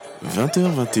20h,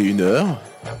 21h,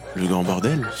 le grand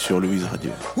bordel sur Louise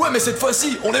Radio. Ouais, mais cette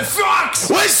fois-ci, on est furax!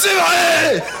 Ouais, c'est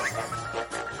vrai!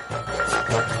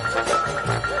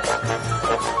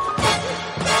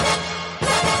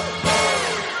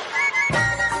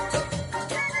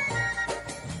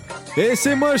 Et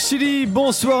c'est moi Chili,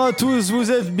 bonsoir à tous,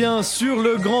 vous êtes bien sur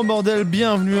le grand bordel,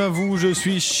 bienvenue à vous, je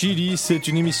suis Chili, c'est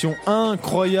une émission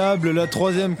incroyable, la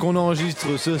troisième qu'on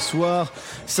enregistre ce soir,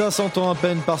 ça s'entend à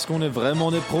peine parce qu'on est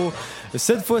vraiment des pros.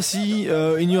 Cette fois-ci,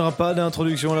 il n'y aura pas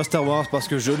d'introduction à la Star Wars parce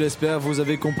que je l'espère, vous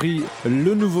avez compris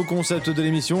le nouveau concept de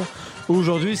l'émission.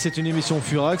 Aujourd'hui c'est une émission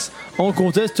Furax, on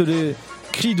conteste les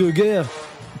cris de guerre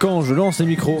quand je lance les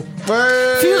micros.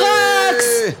 Ouais! Furax!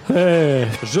 Hey,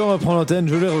 je reprends l'antenne,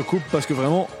 je les recoupe parce que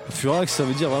vraiment, Furax, ça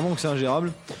veut dire vraiment que c'est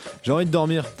ingérable. J'ai envie de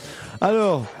dormir.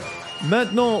 Alors,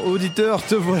 maintenant, auditeur,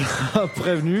 te voilà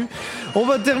prévenu. On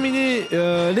va terminer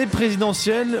les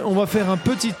présidentielles. On va faire un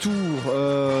petit tour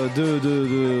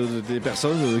des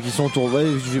personnes qui sont autour. Ouais,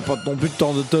 je n'ai pas non plus le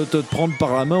temps de te prendre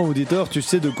par la main, auditeur. Tu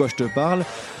sais de quoi je te parle.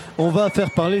 On va faire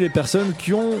parler les personnes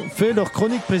qui ont fait leur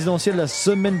chronique présidentielle la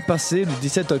semaine passée, le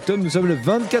 17 octobre. Nous sommes le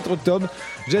 24 octobre.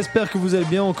 J'espère que vous allez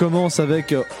bien. On commence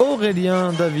avec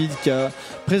Aurélien David qui a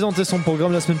présenté son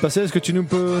programme la semaine passée. Est-ce que tu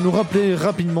peux nous rappeler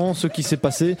rapidement ce qui s'est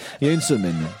passé il y a une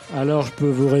semaine? Alors je peux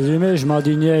vous résumer, je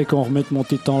m'indignais qu'on remette mon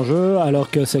titre en jeu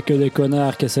alors que c'est que des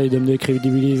connards qui essayent de me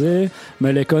décrédibiliser.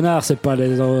 Mais les connards, c'est pas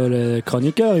les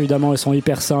chroniqueurs, évidemment ils sont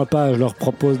hyper sympas, je leur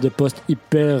propose des posts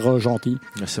hyper gentils.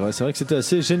 C'est vrai que c'était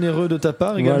assez généreux de ta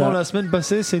part. Également voilà. La semaine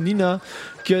passée, c'est Nina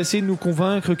qui a essayé de nous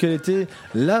convaincre qu'elle était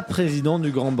la présidente du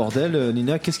grand bordel.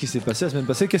 Nina, qu'est-ce qui s'est passé la semaine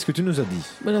passée? Qu'est-ce que tu nous as dit?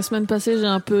 La semaine passée, j'ai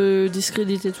un peu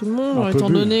discrédité tout le monde, étant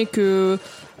donné que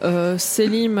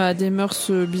Selim a des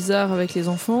mœurs bizarres avec les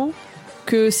enfants,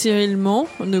 que Cyril ment,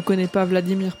 ne connaît pas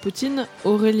Vladimir Poutine,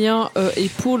 Aurélien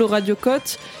est pour le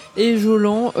radiocote, et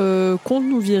Jolan compte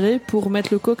nous virer pour mettre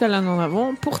le coq à l'âne en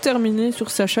avant, pour terminer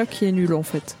sur Sacha qui est nul en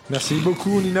fait. Merci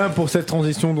beaucoup Nina pour cette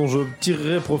transition dont je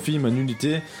tirerai profit. Ma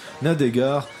nullité n'a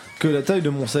d'égard que la taille de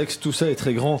mon sexe, tout ça est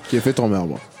très grand. Qui est fait en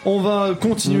marbre. On va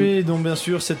continuer donc bien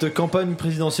sûr cette campagne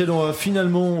présidentielle. On va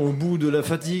finalement, au bout de la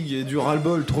fatigue et du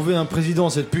ras-le-bol, trouver un président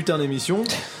à cette putain d'émission.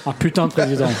 Un putain de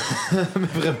président. Mais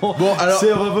vraiment, bon, alors...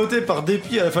 on va voter par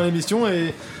dépit à la fin de l'émission.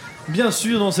 Et bien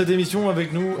sûr dans cette émission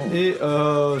avec nous, et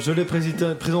je l'ai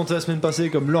présenté la semaine passée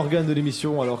comme l'organe de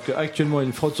l'émission alors qu'actuellement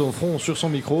il frotte son front sur son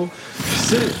micro.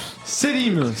 C'est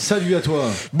Selim, salut à toi.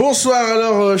 Bonsoir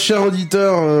alors chers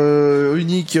auditeurs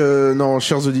uniques, non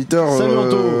chers auditeurs. Salut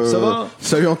Anto, ça va?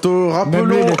 Salut Anto,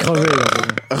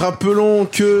 rappelons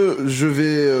que je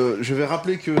vais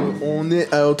rappeler que on est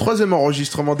au troisième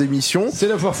enregistrement d'émission. C'est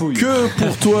la foire fouille. Que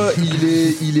pour toi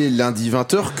il est lundi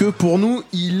 20h, que pour nous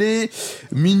il est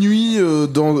minuit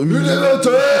dans... Il est 20h.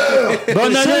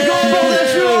 Bonne année.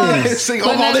 C'est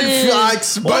grand bordel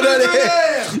Furax. Bonne année.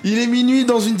 Il est minuit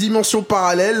dans une dimension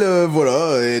parallèle,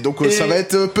 voilà, et donc ça va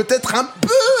être peut-être un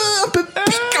peu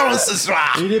piquant ce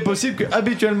soir. Il est possible que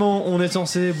habituellement on est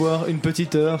censé boire une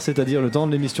petite heure, c'est-à-dire le temps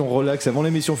de l'émission relax avant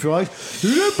l'émission Furax. Il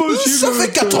est possible. Ça fait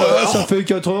 4 heures. Ça fait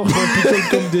 4 heures qu'on picole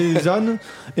comme des ânes,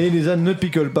 et les ânes ne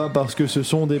picolent pas parce que ce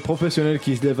sont des professionnels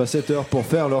qui se lèvent à 7 heures pour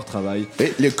faire leur travail.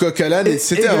 Et les coq à l'âne,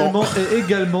 c'était avant. Et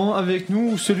également avec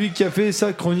nous celui qui a fait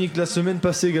sa chronique la semaine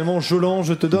passée également, Jolan,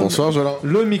 je te donne Bonsoir, Jolan.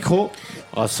 Le micro.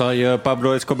 Soy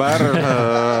Pablo Escobar,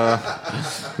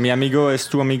 mi amigo es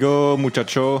tu amigo,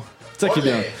 muchacho. C'est ça qui est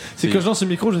bien. C'est que je lance ce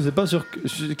micro, je ne sais pas sur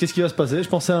qu'est-ce qui va se passer. Je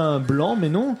pensais à un blanc, mais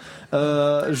non.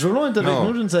 Jolan est avec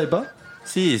nous, je ne savais pas.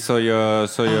 Si, soy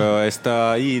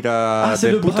esta ira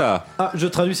del puta. Je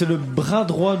traduis, c'est le bras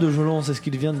droit de Jolan, c'est ce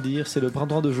qu'il vient de dire, c'est le bras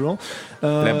droit de Jolan.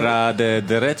 Le bras de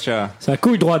derecha. C'est la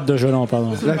couille droite de Jolan,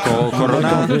 pardon. La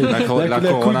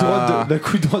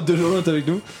couille droite de Jolan est avec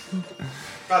nous.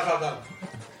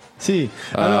 Si.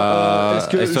 Alors, est-ce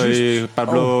que soy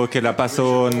Pablo que la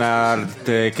paso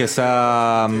que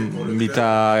ça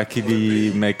mita qui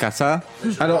me casa.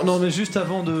 Alors non, mais juste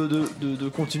avant de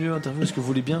continuer l'interview, est-ce que vous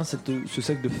voulez bien ce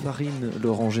sac de farine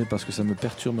le ranger parce que ça me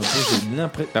perturbe un peu. J'ai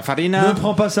l'impression. La farina. Ne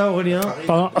prends pas ça, Aurélien.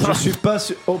 Je suis pas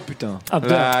sûr. Oh putain.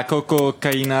 La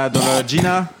cocaïna de la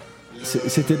Gina.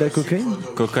 C'était de la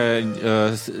cocaïne.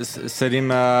 Selim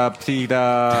a pris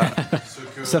la...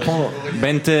 Ça prend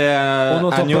 20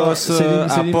 años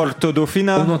a Porto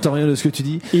Dofina. On n'entend rien de ce que tu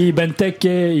dis. Y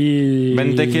Benteke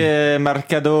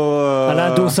marcado a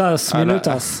la 2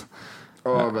 minutas.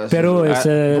 Pero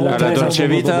c'est la Dolce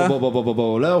Vita.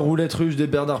 La roulette russe des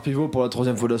Bernard Pivot pour la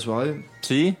troisième fois de la soirée.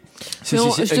 Si.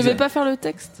 Je devais pas faire le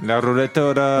texte. La roulette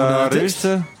russe.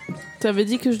 T'avais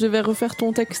dit que je devais refaire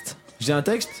ton texte. J'ai un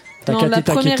texte. Non, la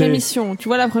première émission. Tu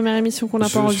vois la première émission qu'on n'a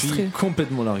pas enregistrée. Je suis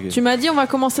complètement largué. Tu m'as dit on va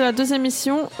commencer la deuxième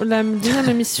émission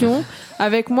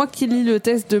avec moi qui lis le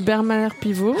texte de Bernard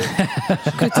Pivot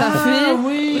que t'as fait.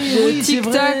 Oui, Tic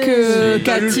Tac,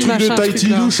 Cathy, Le machin. Tahiti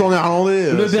douche en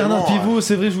néerlandais. Le c'est Bernard bon, Pivot,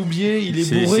 c'est vrai, j'ai oublié, il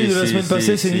est bourré de la semaine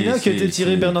passée. C'est Nina qui a été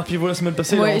tiré Bernard Pivot la semaine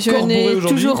passée. Ouais, je n'ai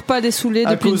toujours pas dessoulé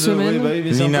depuis une semaine.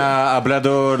 Nina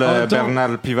hablado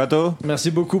Bernard Pivado.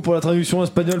 Merci beaucoup pour la traduction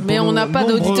espagnole. Mais on n'a pas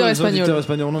d'auditeurs espagnols.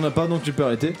 On n'en a pas, donc tu peux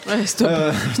arrêter. Ouais, stop.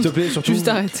 S'il te plaît, surtout. Juste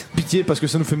arrête. Pitié, parce que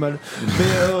ça nous fait mal.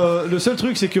 Mais le seul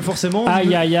truc, c'est que forcément.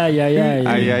 Aïe.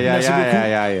 Merci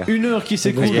beaucoup. Une heure qui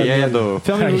s'écoule.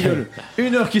 Fermez vos gueules.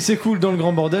 Une heure qui s'écoule dans le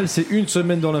grand bordel, c'est une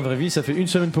semaine dans la vraie vie. Ça fait une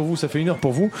semaine pour vous, ça fait une heure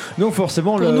pour vous. Donc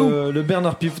forcément, le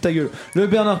Bernard Pivot, ta gueule. Le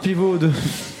Bernard Pivot de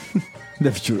la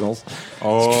violence.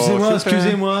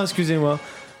 Excusez-moi.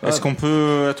 Est-ce qu'on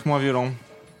peut être moins violent?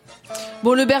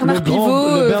 Bon, le Bernard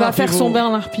Pivot va faire son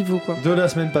Bernard Pivot, quoi. De la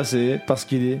semaine passée, parce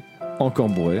qu'il est encore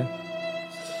bourré.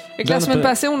 Et que la semaine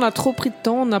passée, on a trop pris de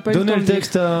temps, on n'a pas eu le temps. Donnez le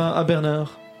texte à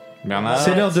Bernard. Bernard.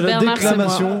 C'est l'heure de la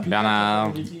déclamation.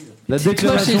 Bernard. La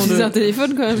déclamation moi, j'ai un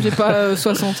téléphone quand même, j'ai pas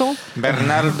 60 ans.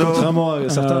 Bernardo. Contrairement à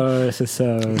certains. C'est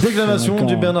ça. Déclamation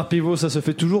du Bernard Pivot, ça se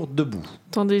fait toujours debout.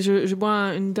 Attendez, je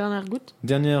bois une dernière goutte.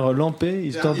 Dernière lampée,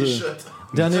 histoire de...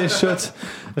 Dernier shot,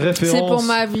 référence. C'est pour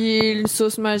ma ville,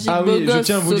 sauce magique. Ah oui, je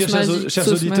tiens à vous dire, chers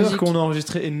auditeurs, magique. qu'on a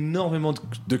enregistré énormément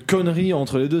de conneries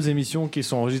entre les deux émissions qui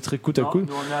sont enregistrées coup à coup.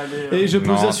 Et je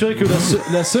peux vous assurer que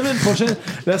la semaine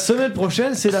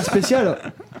prochaine, c'est la spéciale.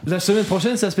 La semaine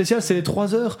prochaine, c'est la spéciale, c'est les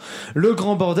 3 heures. Le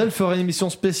Grand Bordel fera une émission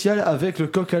spéciale avec le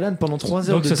coq à l'âne pendant 3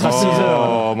 heures. Donc ce sera 6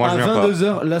 heures moi, à je viens 22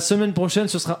 heures. La semaine prochaine,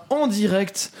 ce sera en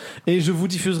direct et je vous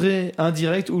diffuserai un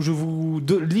direct où je vous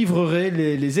livrerai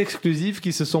les exclusifs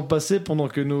qui se sont passés pendant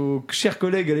que nos chers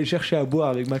collègues allaient chercher à boire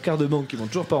avec ma carte de banque qui m'ont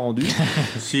toujours pas rendu.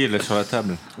 Si, elle est sur la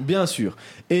table. Bien sûr.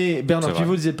 Et Bernard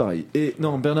Pivot disait pareil. Et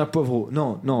non, Bernard Poivreau.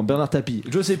 Non, Bernard Tapie.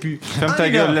 Je sais plus. Ferme ta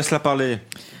gueule, laisse-la parler.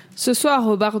 Ce soir,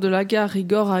 au bar de la gare,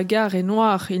 Igor Agar est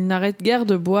noir. Il n'arrête guère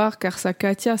de boire car sa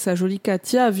Katia, sa jolie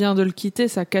Katia, vient de le quitter.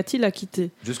 Sa Cathy l'a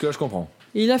quitté. Jusque-là, je comprends.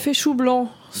 Il a fait chou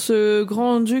blanc, ce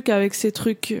grand-duc avec ses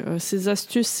trucs, ses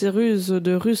astuces, ses ruses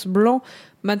de russe blanc.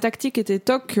 Ma tactique était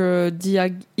toc, dit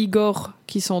Igor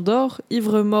qui s'endort,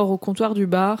 ivre mort au comptoir du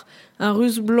bar. Un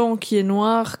russe blanc qui est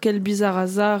noir, quel bizarre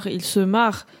hasard, il se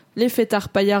marre, les fêtards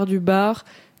paillards du bar,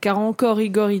 car encore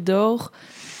Igor y dort.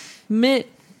 Mais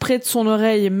près de son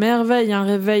oreille, merveille, un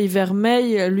réveil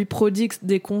vermeil, lui prodigue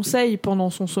des conseils pendant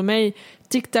son sommeil.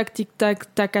 Tic-tac,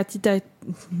 tic-tac, tacati-tac...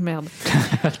 Merde.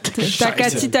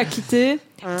 Tacati-tac-quitté.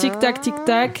 Tic-tac,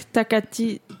 tic-tac,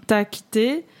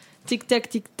 tacati-tac-quitté. Tic-tac,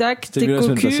 tic-tac, t'es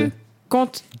cocu.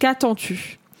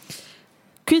 Qu'attends-tu?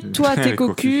 Quitte-toi tes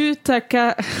cocus,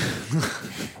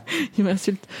 il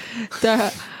m'insulte.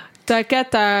 T'as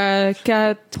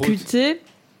qu'à cuter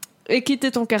et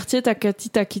quitter ton quartier, t'as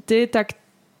quitté,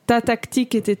 ta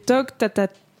tactique était toc, ta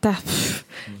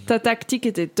tactique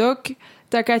était toc,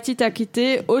 ta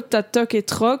quitté, haute ta toc et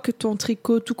troc, ton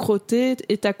tricot tout crotté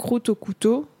et ta croûte au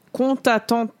couteau, qu'on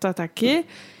t'attend t'attaquer,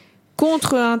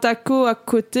 contre un taco à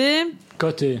côté,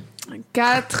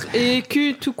 4 et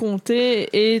cul tout compté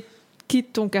et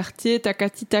quitte ton quartier, ta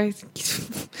quitté,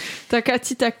 tout à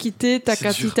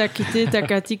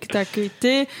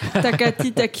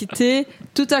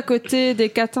côté des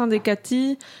catins des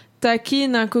catis,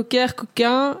 taquine un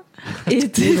coquin et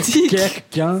des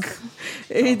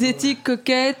tiques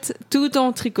coquettes, tout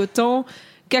en tricotant,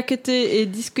 caqueter et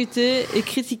discuter et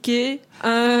critiquer,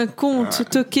 un conte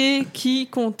toqué qui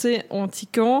comptait en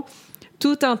tiquant,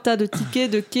 tout un tas de tickets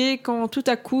de quai quand tout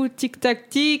à coup tic-tac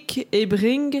tic et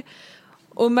bring.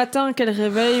 Au matin qu'elle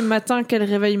réveille, matin,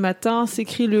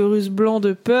 s'écrit le russe blanc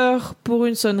de peur pour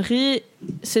une sonnerie.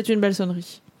 C'est une belle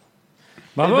sonnerie.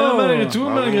 Bravo, malgré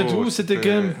tout, c'était quand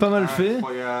même pas mal fait.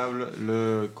 Incroyable.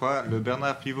 Le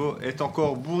Bernard Pivot est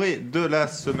encore bourré de la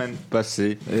semaine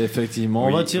passée. Effectivement,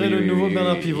 on va tirer le nouveau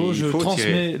Bernard Pivot. Je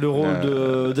transmets le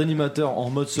rôle d'animateur en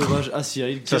mode sauvage à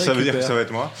Cyril. Ça veut dire que ça va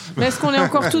être moi. Mais est-ce qu'on est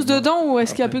encore tous dedans ou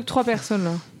est-ce qu'il n'y a plus que 3 personnes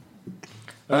là?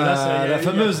 La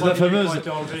fameuse.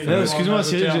 Excuse-moi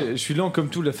Cyril, je suis lent comme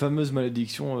tout. La fameuse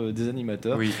malédiction des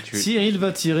animateurs. Oui, Cyril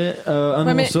va tirer un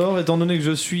de mon sort, étant donné que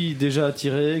je suis déjà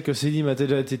attiré, que Célim a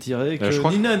déjà été tiré, que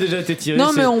Nina a déjà été tirée.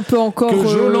 Non, mais on peut encore. Que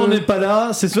Jolan n'est pas là,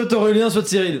 c'est soit Aurélien, soit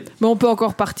Cyril. Mais on peut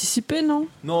encore participer, non?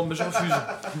 Non, mais je refuse.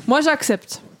 Moi,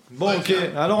 j'accepte. Bon, ok,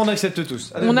 alors on accepte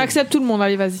tous. Allez, on accepte tout le monde,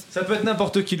 allez, vas-y. Ça peut être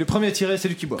n'importe qui. Le premier tiré, c'est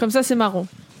lui qui boit. Comme ça, c'est marrant.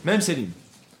 Même Céline.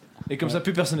 Et comme ça,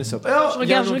 plus personne n'est sobre. Alors, il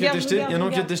y a un nom qui a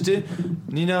été jeté.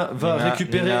 Nina va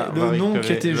récupérer le nom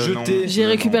qui a été jeté. J'ai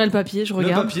récupéré le papier, je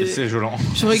regarde. C'est Jolan.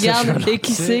 Je regarde. Et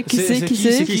qui c'est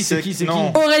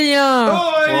Aurélien.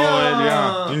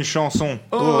 Une chanson.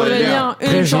 Aurélien,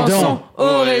 une chanson.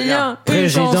 Aurélien, une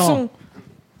chanson.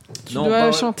 Tu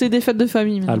dois chanter des fêtes de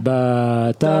famille.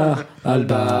 Albatar.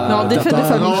 Non, des fêtes de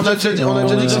famille. Non, on a déjà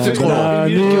dit que c'était trop.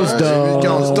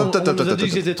 Stop. On a dit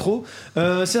que c'était trop.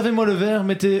 Servez-moi le verre,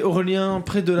 mettez Aurélien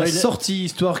près de la sortie,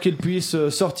 histoire qu'il puisse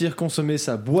sortir consommer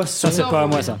sa boisson. Ça, c'est pas à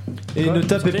moi, ça. Et ne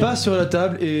tapez pas sur la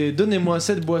table et donnez-moi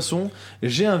cette boisson.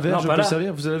 J'ai un verre, je peux le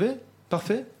servir. Vous l'avez ?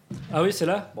 Parfait. Ah oui, c'est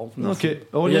là. Bon. Ok. Il y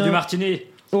Aurélien, a du martini.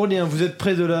 Aurélien, vous êtes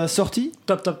près de la sortie ?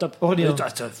 Top. Aurélien.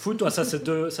 Fous-toi, ça c'est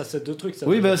deux trucs. Ça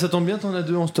Oui, bah ça tombe bien, t'en as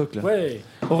 2 en stock là. Ouais.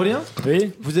 Aurélien ?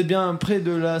 Oui. Vous êtes bien près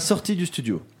de la sortie du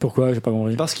studio. Pourquoi ? J'ai pas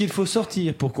compris. Parce qu'il faut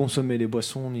sortir pour consommer les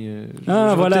boissons.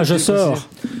 Je sors.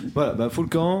 Voilà, bah full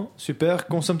camp, super,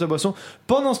 consomme ta boisson.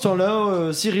 Pendant ce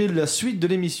temps-là, Cyril, la suite de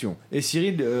l'émission. Et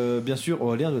Cyril, bien sûr,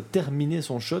 Aurélien doit terminer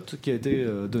son shot qui a été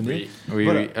donné. Oui.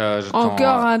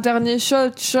 Encore un dernier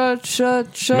shot.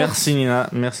 Merci Nina,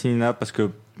 parce que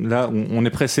là, on est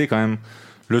pressé quand même.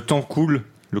 Le temps coule.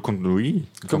 Comme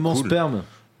mon sperme.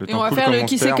 Et on va faire le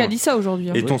qui c'est qu'a dit ça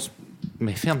aujourd'hui.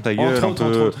 Mais ferme ta gueule un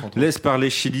peu. Laisse parler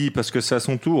Chili parce que c'est à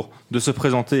son tour de se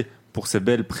présenter pour ses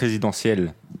belles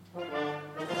présidentielles.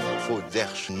 Faux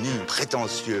derche nul,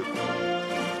 prétentieux.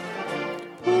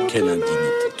 Quelle indignité.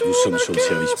 Nous sommes sur le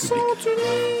service public.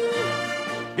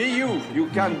 Be you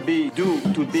can be do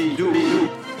to be do.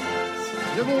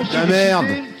 Nous avons aussi La merde.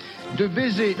 décidé de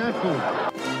baiser d'un coup.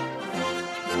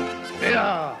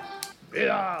 Hélas.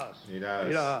 Hola,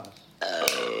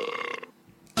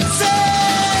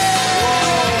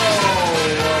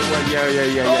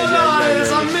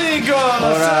 les amigos!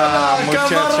 Hola,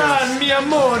 camarade, mi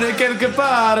amore, quelque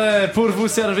part pour vous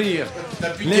servir.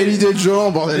 Quelle idée de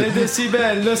genre, bordel. Les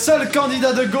décibels, le seul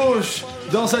candidat de gauche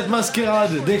dans cette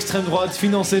mascarade d'extrême droite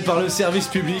financée par le service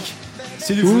public.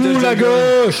 C'est du foutage de la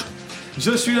gueule. gauche.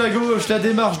 Je suis la gauche, la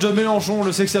démarche de Mélenchon,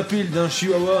 le sex-appeal d'un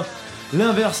chihuahua.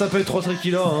 L'inverse, ça peut être 3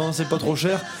 triquilas, c'est pas trop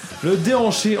cher. Le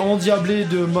déhanché endiablé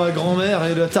de ma grand-mère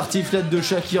et la tartiflette de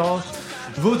Shakira.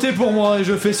 Votez pour moi et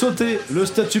je fais sauter le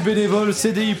statut bénévole,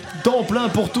 CDI temps plein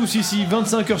pour tous ici,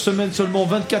 25 heures semaine seulement,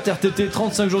 24 RTT,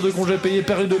 35 jours de congés payés,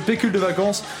 période de pécule de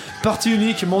vacances, partie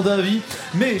unique, mandat à vie,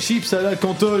 mais chips à la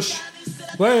cantoche.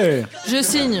 Ouais. Je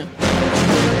signe.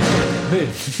 Mais...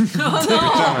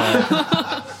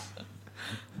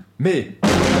 Mais...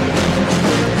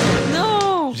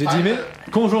 Non. J'ai dit mais...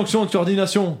 Conjonction de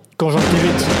coordination.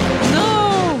 Conjonctivite.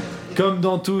 Non. Comme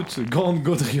dans toute grande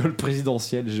gaudriole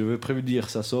présidentielle, je veux prévenir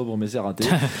ça sobre, mais c'est raté.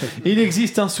 Il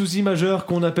existe un souci majeur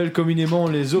qu'on appelle communément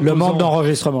les opposants. Le manque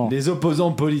d'enregistrement. Les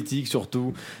opposants politiques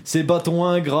surtout. Ces bâtons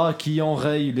ingrats qui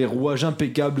enrayent les rouages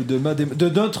impeccables de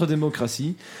notre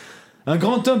démocratie. Un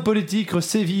grand homme politique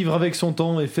sait vivre avec son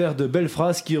temps et faire de belles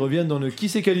phrases qui reviennent dans le Qui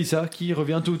c'est qu'a dit ça, qui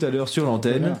revient tout à l'heure sur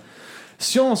l'antenne.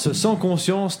 Science sans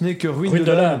conscience n'est que ruine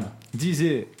de l'âme,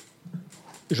 disait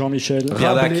Jean-Michel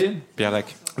Pierre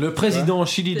Dac. Le président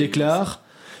Chili déclare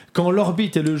 « Quand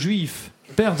l'orbite et le juif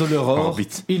perdent leur or,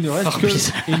 il ne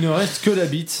reste que la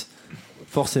bite. »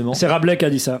 Forcément. C'est Rabelais qui a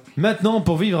dit ça. Maintenant,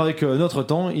 pour vivre avec notre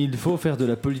temps, il faut faire de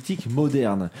la politique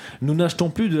moderne. Nous n'achetons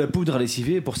plus de la poudre à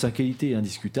lessiver pour sa qualité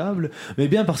indiscutable, mais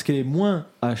bien parce qu'elle est moins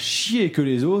à chier que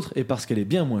les autres et parce qu'elle est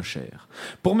bien moins chère.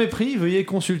 Pour mes prix, veuillez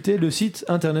consulter le site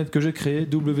internet que j'ai créé,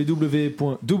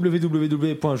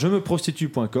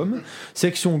 www.jemeprostitue.com,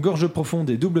 section gorge profonde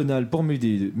et double nal pour mes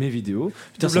vidéos.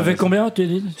 Putain, Combien tu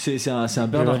dis ? C'est un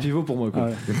Bernard Pivot pour moi, quoi.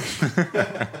 Ah ouais.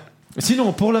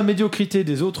 Sinon, pour la médiocrité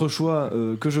des autres choix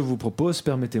que je vous propose,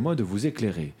 permettez-moi de vous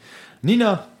éclairer.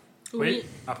 Nina, Oui.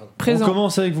 on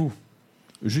commence avec vous.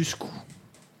 Jusqu'où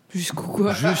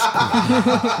Quoi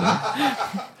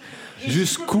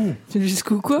Jusqu'où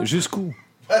Jusqu'où quoi Jusqu'où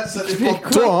Ça dépend de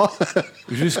toi,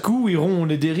 Jusqu'où iront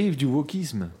les dérives du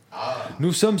wokisme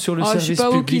Nous sommes sur le je service suis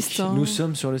pas public. wokiste, Nous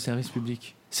sommes sur le service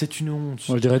public. C'est une honte.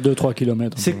 Moi je dirais 2-3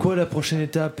 km. C'est quoi la prochaine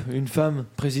étape ? Une femme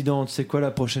présidente, c'est quoi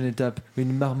la prochaine étape ?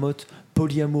 Une marmotte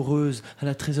polyamoureuse à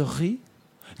la trésorerie ?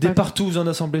 Des partous en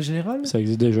assemblée générale ? Ça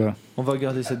existe déjà. On va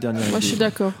regarder cette dernière Moi je suis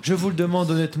d'accord. Je vous le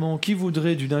demande honnêtement, qui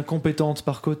voudrait d'une incompétente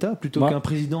par quota plutôt qu'un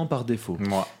président par défaut ?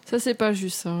 Moi. Ça c'est pas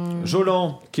juste.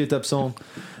 Jolan, qui est absent.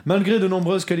 Malgré de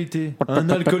nombreuses qualités, un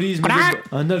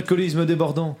alcoolisme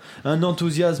débordant, un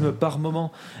enthousiasme par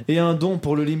moment et un don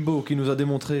pour le limbo qui nous a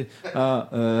démontré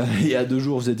il y a 2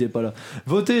 jours, vous n'étiez pas là.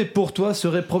 Voter pour toi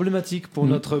serait problématique pour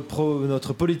notre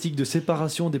politique de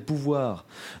séparation des pouvoirs.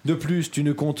 De plus, tu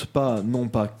ne comptes pas, non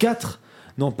pas 4,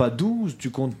 Non pas 12, tu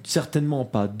comptes certainement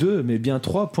pas 2, mais bien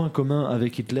 3 points communs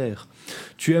avec Hitler.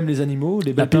 Tu aimes les animaux,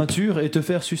 les belles peintures et te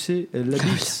faire sucer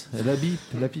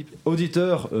la pipe.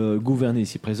 Auditeur gouverné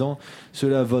ici présent,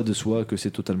 cela va de soi que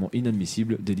c'est totalement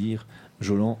inadmissible d'élire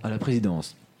Jolan à la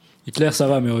présidence. Hitler ça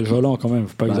va, mais Jolan quand même,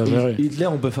 faut pas exagérer. Hitler,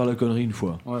 on peut faire la connerie une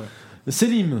fois. Ouais.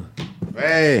 Selim,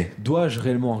 dois-je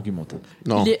réellement argumenter?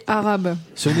 Non. Il est arabe.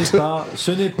 Ce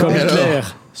n'est pas Hitler.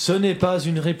 Ce n'est pas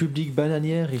une république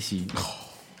bananière ici.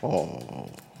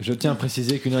 Je tiens à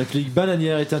préciser qu'une république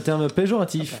bananière est un terme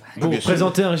péjoratif pour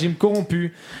présenter un régime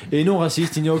corrompu et non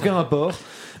raciste. Il n'y a aucun rapport.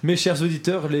 Mes chers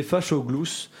auditeurs, les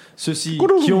fachos-glous, ceux-ci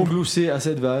qui ont gloussé à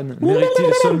cette vanne,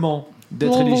 méritent-ils seulement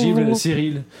d'être éligibles?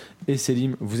 Cyril et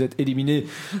Selim, vous êtes éliminés.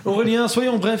 Aurélien,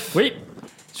 soyons brefs. Oui.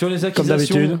 Sur les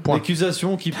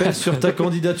accusations qui pèsent sur ta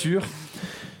candidature.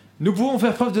 Nous pouvons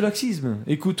faire preuve de laxisme.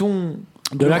 Écoutons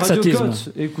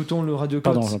le radiocote.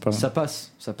 Pardon. Ça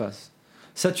passe.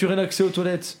 Saturer l'accès aux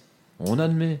toilettes, on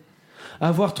admet.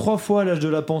 Avoir 3 fois l'âge de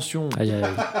la pension,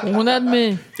 On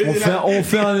admet. on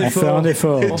fait un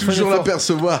effort. Et toujours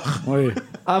l'apercevoir. Oui.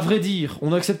 À vrai dire,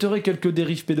 on accepterait quelques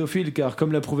dérives pédophiles, car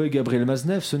comme l'a prouvé Gabriel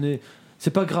Maznev,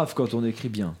 c'est pas grave quand on écrit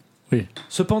bien. Oui.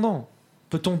 Cependant,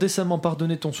 peut-on décemment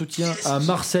pardonner ton soutien à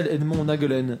Marcel Edmond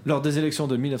Nagelen lors des élections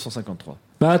de 1953?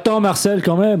 Bah attends, Marcel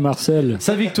quand même, Marcel.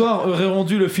 Sa victoire aurait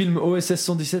rendu le film OSS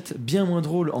 117 bien moins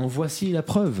drôle. En voici la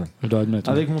preuve. Je dois admettre.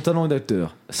 Avec mon talent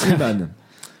d'acteur. Slimane.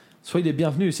 Soyez les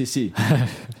bienvenus, Cici.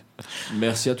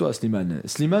 Merci à toi, Slimane.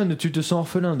 Slimane, tu te sens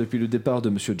orphelin depuis le départ de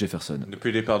Monsieur Jefferson.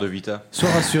 Depuis le départ de Vita. Sois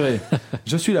rassuré.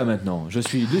 Je suis là maintenant. Je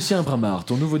suis Lucien Bramard,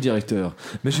 ton nouveau directeur.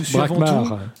 Mais je suis avant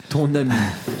tout ton ami.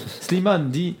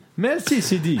 Slimane dit merci,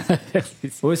 Sidi.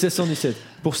 OSS 117.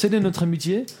 Pour sceller notre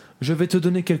amitié, je vais te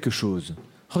donner quelque chose.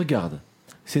 Regarde,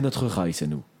 c'est notre Rice à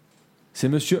nous. C'est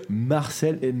Monsieur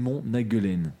Marcel Edmond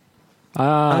Nagelen.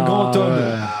 Un grand homme.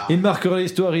 Il marquera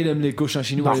l'histoire. Il aime les cochins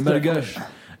chinois, les malgaches,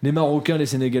 les Marocains, les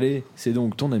Sénégalais. C'est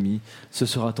donc ton ami. Ce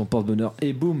sera ton porte-bonheur.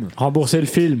 Et boum. Rembourser le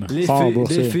film.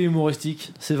 L'effet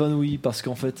humoristique s'évanouit parce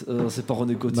qu'en fait, c'est pas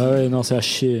René Coty. Bah ouais, non, c'est à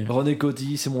chier. René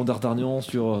Coty, c'est mon D'Artagnan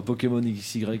sur Pokémon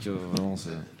XY. Vraiment,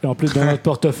 et en plus, dans notre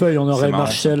portefeuille, on aurait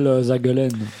Marcel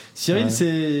Zagelen. Cyril,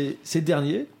 c'est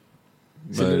dernier.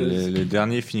 Les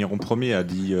derniers finiront premiers, a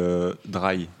dit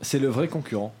Dry. C'est le vrai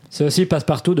concurrent. C'est aussi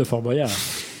Passe-Partout de Fort Boyard.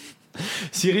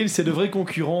 Cyril, c'est le vrai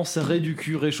concurrent. Sa raie du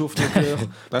cul réchauffe nos cœurs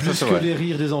plus que les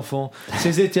rires des enfants.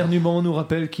 Ces éternuements nous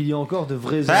rappellent qu'il y a encore de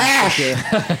vrais hommes sur Terre.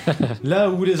 Là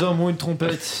où les hommes ont une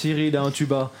trompette, Cyril a un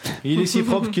tuba. Il est si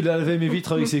propre qu'il a lavé mes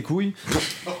vitres avec ses couilles.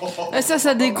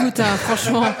 Ça dégoûte, hein,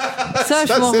 franchement. Ça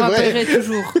je m'en rappellerai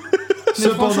toujours. Mais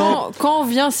franchement, quand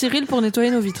vient Cyril pour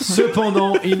nettoyer nos vitres?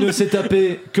 Cependant, il ne s'est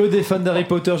tapé que des fans d'Harry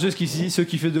Potter jusqu'ici, ce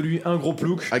qui fait de lui un gros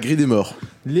plouc. À grille des morts.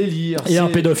 Les lire. Et un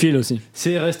pédophile aussi.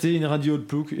 C'est rester une radio de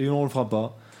plouc et on le fera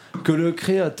pas. Que le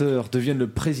créateur devienne le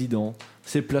président,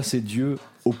 c'est placer Dieu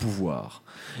au pouvoir.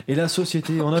 Et la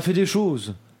société, on a fait des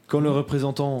choses quand le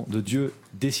représentant de Dieu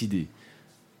décidait.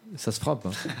 Ça se frappe,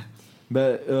 hein.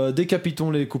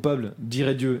 Décapitons les coupables,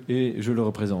 dirait Dieu, et je le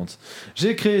représente.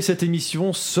 J'ai créé cette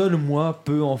émission, seul moi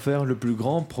peux en faire le plus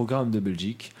grand programme de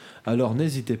Belgique. Alors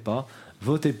n'hésitez pas,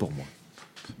 votez pour moi.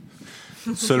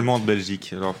 Seulement de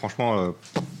Belgique. Alors franchement,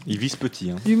 il vise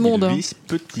petit. Hein. Du monde. Il vise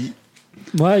petit.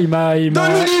 Moi, il m'a. De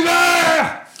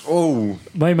l'univers. Oh.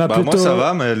 Moi, il m'a plutôt. Moi, ça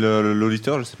va, mais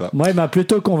l'auditeur, je sais pas. Moi, il m'a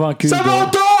plutôt convaincu. Ça va,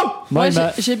 Anton. Moi,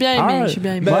 j'ai bien aimé. J'ai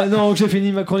bien aimé. Non, j'ai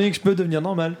fini ma chronique, je peux devenir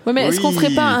normal. Ouais, mais est-ce qu'on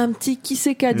ferait pas un petit qui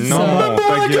c'est qu'a dit ça? Non,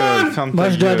 ta gueule. Moi,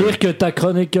 je dois dire que ta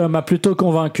chronique m'a plutôt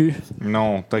convaincu.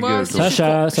 Non, ta gueule.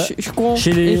 Sacha, je suis con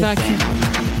et vaincu.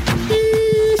 Qui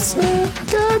c'est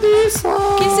qu'a dit ça?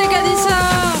 Qui c'est qu'a dit ça?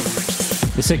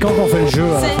 Et c'est quand qu'on fait le jeu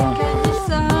à la fin?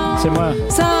 C'est moi.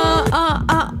 Ça,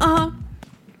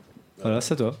 Voilà,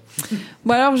 c'est à toi.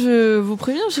 Bon alors je vous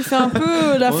préviens, j'ai fait un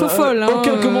peu la faux folle.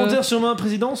 Aucun commentaire sur ma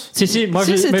présidence? Si, moi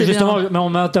mais justement, mais on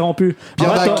m'a interrompu. Je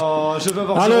veux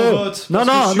avoir zéro vote. Non,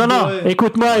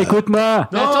 écoute-moi.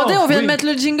 Mais attendez, on vient de mettre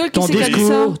le jingle qui c'est qu'a dit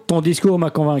ça. Ton discours m'a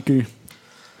convaincu.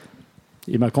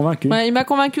 Il m'a convaincu. Ouais, il m'a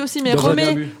convaincu aussi, mais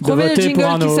remets le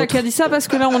jingle qui c'est qu'a dit ça parce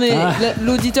que là on est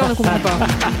l'auditeur ne comprend pas.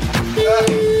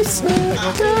 Qui c'est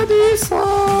qu'a dit ça?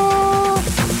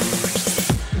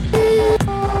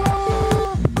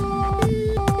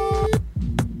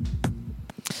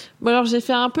 Bon alors j'ai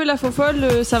fait un peu la faux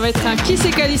folle, ça va être un qui c'est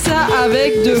qu'a dit ça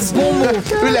avec de bons mots.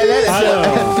 Elle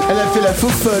a fait la faux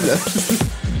folle.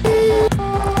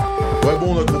 Ouais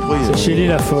bon, on a compris. C'est Chili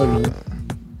la folle.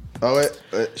 Ah ouais,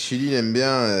 Chili il aime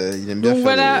bien Donc faire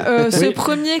voilà, ce Oui.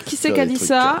 premier qui c'est Faire qu'a des dit trucs,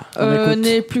 ça On écoute.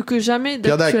 n'est plus que jamais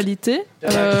Pierre Dac. d'actualité.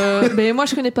 Mais moi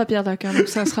je connais pas Pierre Dac, donc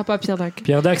ça sera pas Pierre Dac.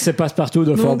 Pierre Dac, c'est passe-partout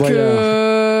de Fort Donc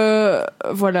Boyard.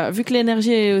 voilà, vu que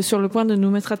l'énergie est sur le point de nous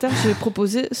mettre à terre, je vais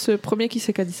proposer ce premier qui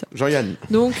c'est qu'a dit ça. Jean-Yann.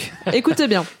 Donc, écoutez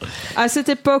bien. À cette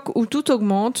époque où tout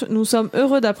augmente, nous sommes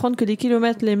heureux d'apprendre que les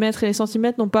kilomètres, les mètres et les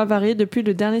centimètres n'ont pas varié depuis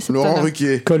le dernier Laurent septennat.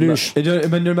 Ruquier. Coluche.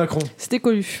 Emmanuel Macron. C'était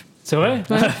Coluche. C'est vrai?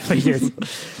 Ouais. Yes.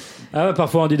 Ah ouais,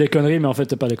 parfois on dit des conneries, mais en fait,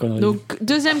 c'est pas des conneries. Donc,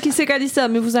 deuxième qui c'est qu'a dit ça,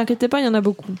 mais vous inquiétez pas, il y en a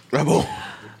beaucoup. Ah bon?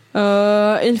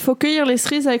 Il faut cueillir les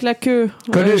cerises avec la queue.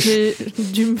 Coluche.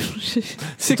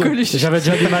 C'est Coluche. J'avais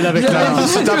déjà du mal avec la...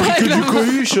 Si t'as pris que du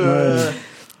Coluche.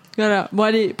 Voilà. Bon,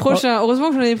 allez, prochain. Heureusement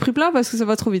que j'en ai pris plein parce que ça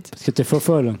va trop vite. Parce que t'es faux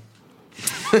folle.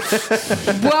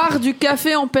 Boire du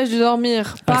café empêche de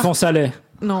dormir. Alphonse Allais.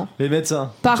 Non. Les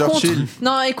médecins. Par Churchill. contre,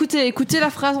 non, écoutez la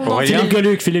phrase en entier.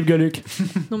 Philippe Gueluc.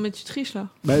 Non, mais tu triches là.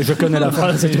 Bah, je connais la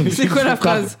phrase, c'est tout. C'est quoi la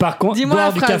phrase? Par contre, Dis-moi boire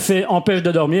la du phrase. café empêche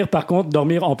de dormir. Par contre,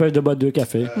 dormir empêche de boire de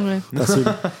café. Ouais. Facile.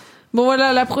 Bon,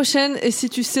 voilà, la prochaine. Et si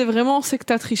tu sais vraiment, c'est que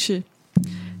t'as triché.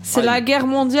 C'est la guerre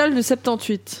mondiale de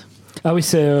 78. Ah oui,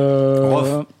 c'est...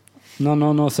 Rof.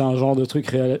 Non, c'est un genre de truc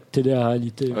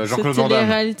télé-réalité. Jean-Claude C'est Van Damme.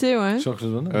 réalité, ouais.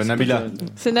 Nabila.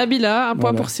 C'est Nabila, un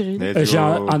point Voilà. pour Cyril. J'ai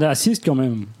un assist quand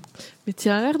même. Mais tu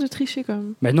as l'air de tricher quand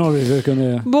même. Mais non, mais je le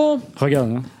connais. Bon,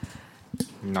 Regarde. Hein.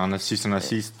 Un assist.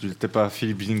 Tu n'étais pas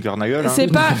Philippe Zingernagel. Hein. c'est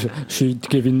pas, Je suis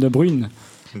Kevin De Bruyne.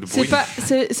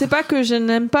 c'est pas que je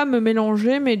n'aime pas me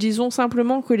mélanger, mais disons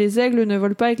simplement que les aigles ne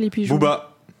volent pas avec les pigeons.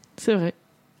 Booba. C'est vrai.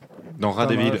 Dans Rat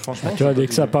des villes. Franchement. Tu vois, dès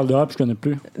que ça parle de rap, je connais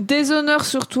plus. Déshonneur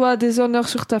sur toi, déshonneur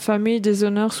sur ta famille,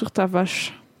 déshonneur sur ta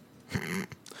vache.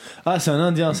 Ah, c'est un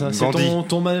Indien, ça. C'est Gandhi.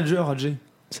 ton manager, Adjé.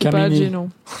 C'est pas Kamini. Adjé, non.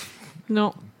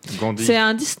 Non. Gandhi. C'est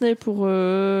un Disney pour.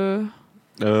 Un.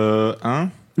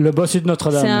 Le bossu de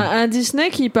Notre-Dame. C'est un Disney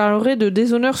qui parlerait de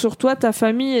déshonneur sur toi, ta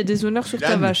famille et déshonneur sur ta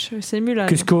Mulan. vache. C'est Mulan.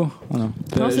 Cusco. Voilà.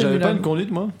 Non, c'est J'avais Mulan. pas une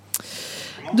conduite, moi.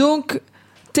 Donc,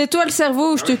 tais-toi le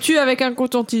cerveau ou je te tue avec un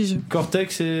coton-tige.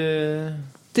 Cortex et.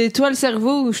 Tais-toi le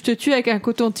cerveau ou je te tue avec un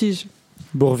coton-tige.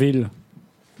 Bourville.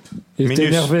 Il était Minus.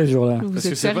 énervé ce jour-là. Vous Parce que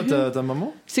êtes c'est pas sérieux ta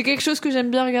maman? C'est quelque chose que j'aime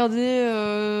bien regarder.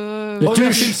 Les Homer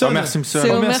tuches. Simpson. Homer Simpson.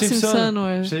 C'est Homer Homer Simpson. Simpson,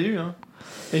 ouais. J'ai eu, hein.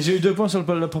 Et j'ai eu 2 points sur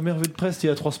la première vue de presse il y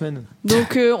a 3 semaines.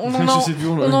 Donc on Je sais plus,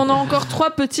 on en a encore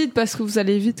 3 petites parce que vous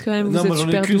allez vite quand même, vous Non, êtes moi j'en ai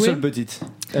super qu'une doués. seule petite.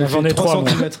 Moi, j'en ai 3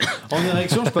 cm. En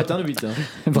érection, je peux atteindre 8. Hein.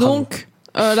 Bravo. Donc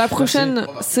la prochaine,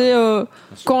 c'est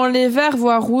quand les verts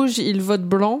voient rouge, ils votent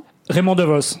blanc. Raymond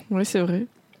DeVos. Oui, c'est vrai.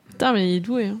 Putain, mais il est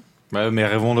doué. Hein. Bah, mais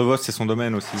Raymond DeVos, c'est son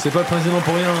domaine aussi. C'est pas le président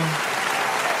pour rien.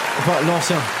 Hein. Enfin,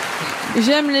 l'ancien.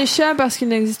 J'aime les chats parce qu'il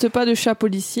n'existe pas de chat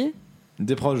policier.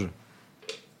 Des proches.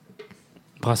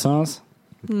 Brassens.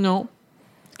 Non.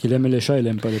 Qu'il aime les chats, il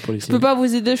aime pas les Je policiers. peux pas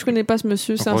vous aider, je connais pas ce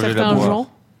monsieur, c'est un Roger certain Laboire. Jean.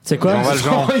 C'est quoi? Jean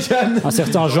Valjean. Yann. Un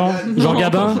certain Jean. Jean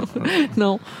Gabin.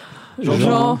 Non.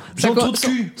 Jean Jean Trou de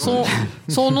cul.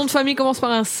 son nom de famille commence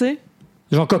par un C.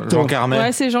 Jean Cocteau. Jean Carmet.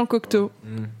 Ouais, c'est Jean Cocteau.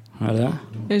 Voilà.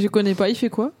 Et je connais pas, il fait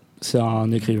quoi? C'est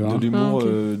un écrivain. De l'humour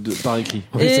Ah, ok. par écrit.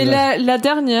 Oui, Et c'est vrai. la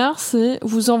dernière, c'est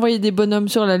vous envoyez des bonhommes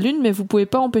sur la lune, mais vous pouvez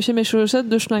pas empêcher mes chaussettes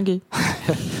de schlinguer.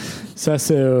 Ça,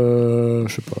 c'est. Je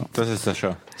sais pas. Ça, c'est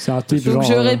Sacha. C'est un type Donc genre.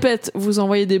 je répète, vous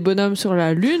envoyez des bonhommes sur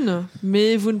la lune,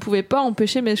 mais vous ne pouvez pas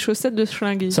empêcher mes chaussettes de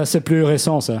schlinguer. Ça, c'est plus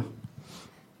récent, ça.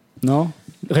 Non?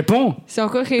 Réponds! C'est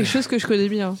encore quelque chose que je connais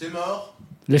bien. C'est mort.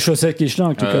 Les chaussettes qui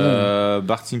schlinguent, tu connais.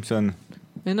 Bart Simpson.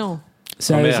 Mais non.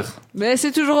 C'est Homer. Mais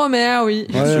c'est toujours Homer, oui.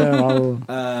 Ouais, bravo.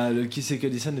 Le qui c'est qu'a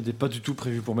dit ça n'était pas du tout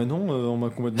prévu pour Manon. On m'a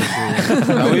complètement.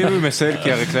 Ah oui, mais c'est elle qui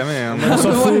a réclamé. Hein. On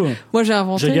s'en fout. Moi j'ai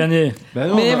inventé. J'ai gagné. Bah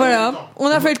non, Mais bah, voilà, on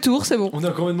a fait le tour, c'est bon. On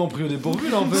a complètement pris au dépourvu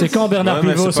là en fait. C'est quand Bernard Ouais,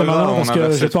 mais Pivot, c'est c'est pas grave, maintenant, on parce a que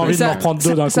inversé j'ai le pas envie de m'en reprendre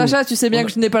deux d'un coup. Sacha, tu sais bien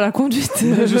que je n'ai pas la conduite.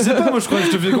 Je sais pas, moi je crois que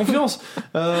je te fais confiance.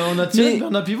 On a tiré Mais-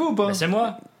 Bernard Pivot ou pas? Mais c'est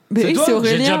moi. Mais C'est oui, toi c'est J'ai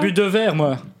Aurélien. déjà bu 2 verres,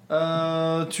 moi.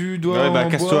 Tu dois. Ouais, bah, en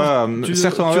casse-toi. boire-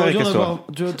 Serre-toi un tu verre aurais et dû en casse-toi.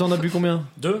 avoir- T'en as bu combien?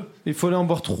 2. Il faut aller en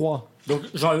boire 3. Donc,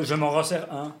 je m'en resserre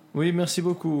un. Oui, merci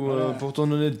beaucoup Voilà. pour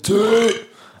ton honnêteté.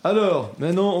 Alors,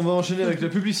 maintenant, on va enchaîner avec la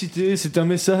publicité. C'est un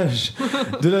message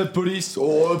de la police.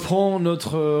 On reprend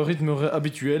notre rythme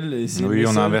habituel. Et c'est Oui, le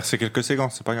on a message- inversé quelques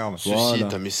séquences, c'est pas grave. Ceci Voilà.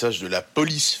 est un message de la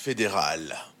police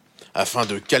fédérale. Afin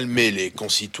de calmer les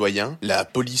concitoyens, la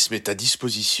police met à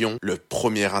disposition le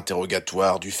premier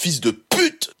interrogatoire du fils de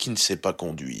pute qui ne sait pas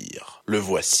conduire. Le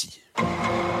voici.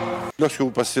 Lorsque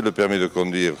vous passez le permis de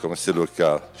conduire, comme c'est le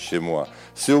cas chez moi,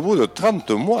 c'est au bout de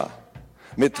 30 mois.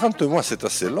 Mais 30 mois, c'est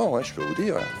assez long, je peux vous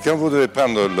dire. Quand vous devez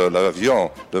prendre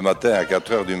l'avion le matin à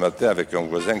 4 heures du matin avec un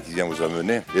voisin qui vient vous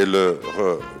amener et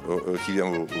qui vient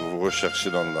vous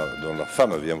rechercher, dont la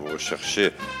femme vient vous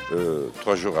rechercher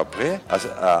 3 jours après,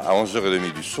 à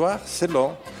 11h30 du soir, c'est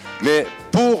long. Mais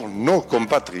pour nos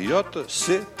compatriotes,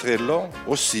 c'est très long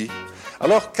aussi.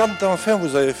 Alors, quand enfin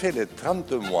vous avez fait les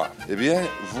 30 mois, eh bien,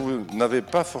 vous n'avez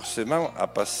pas forcément à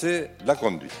passer la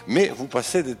conduite. Mais vous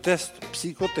passez des tests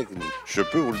psychotechniques. Je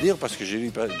peux vous le dire parce que j'ai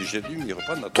dû m'y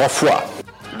reprendre 3 fois.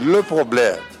 Le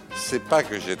problème, c'est pas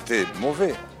que j'étais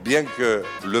mauvais. Bien que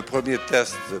le premier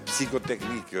test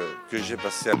psychotechnique que j'ai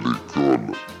passé à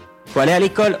l'école... Faut aller à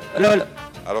l'école, lol.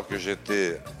 Alors que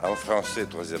j'étais en français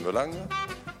 3e langue,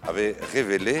 avait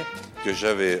révélé que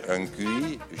j'avais un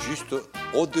QI juste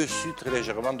au-dessus, très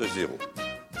légèrement, de 0.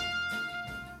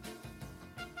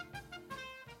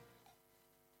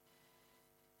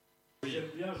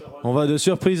 On va de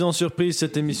surprise en surprise,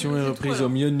 cette émission est reprise au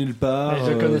milieu de nulle part.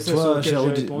 Je connaissais toi, cher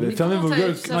auditeur, fermez vos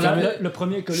gueules. Le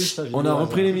premier Colus, ça, on a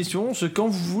repris l'émission, c'est quand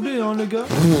vous voulez, hein, les gars.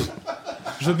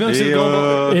 Je veux bien que c'est le grand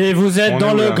bordel. Et vous êtes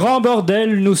dans le grand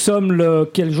bordel. Nous sommes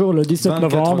quel jour? Le 17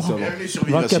 novembre.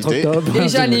 24 octobre. Et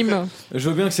j'anime. Je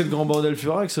veux bien que c'est le grand bordel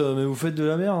Furax, mais vous faites de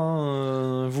la merde.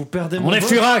 Hein. Vous perdez mon vote. On est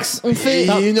Furax. On fait.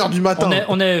 Il est 1h du matin.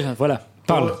 On est voilà.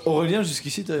 Parle. Aurélien,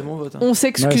 jusqu'ici, t'avais mon vote. Hein. On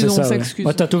s'excuse, on s'excuse.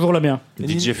 Ouais, t'as toujours le mien.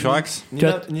 DJ Furax.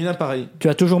 Nina, pareil. Tu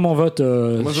as toujours mon vote.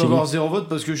 Moi, je vais avoir 0 vote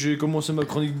parce que j'ai commencé ma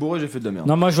chronique bourrée, j'ai fait de la merde.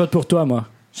 Non, moi, je vote pour toi, moi.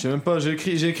 Je sais même pas, j'ai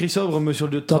écrit sobre, monsieur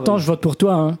le lieu de travail. T'entends, je vote pour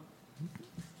toi, hein.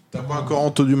 T'as pas encore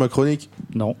entendu ma chronique?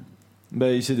 Non.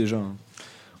 Bah, il sait déjà. Hein.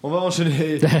 On va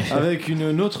enchaîner avec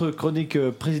une autre chronique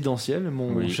présidentielle,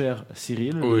 mon cher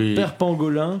Cyril. Le père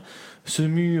pangolin se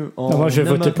mue en moi, je vais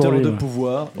voter pour lui, de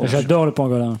pouvoir. J'adore le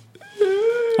pangolin.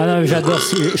 Ah non, j'adore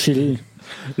Chili.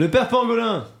 Le père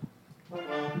pangolin.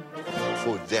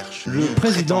 Le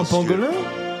président pangolin.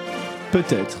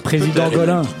 Peut-être. Président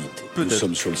Golin. Nous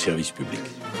sommes sur le service public.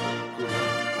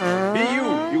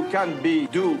 Be you can be,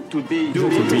 do, to be, do,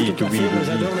 to be. Nous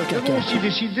avons aussi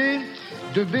décidé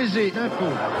de baiser l'impôt.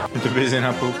 De baiser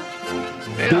l'impôt.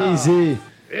 Baiser.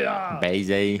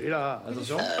 Baiser.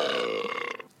 Attention.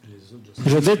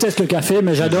 Je déteste le café,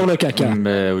 mais j'adore le caca.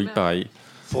 Mais oui, pareil.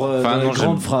 Pour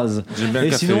grande phrase. J'aime bien le et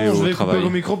café sinon, je vais au travail. couper vos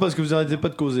micros parce que vous arrêtez pas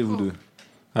de causer, vous deux.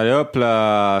 Allez hop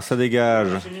là, ça dégage,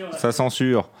 ça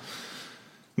censure.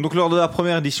 Donc lors de la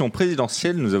première édition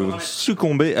présidentielle, nous avons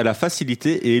succombé à la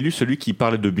facilité et élu celui qui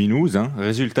parlait de binouze. Hein.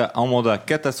 Résultat, un mandat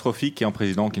catastrophique et un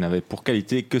président qui n'avait pour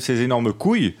qualité que ses énormes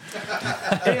couilles.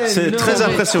 C'est très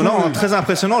impressionnant, hein, très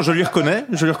impressionnant. Je lui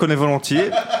reconnais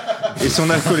volontiers. Et son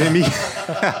alcoolémie.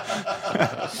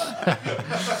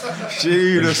 J'ai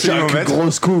eu le cénomètre.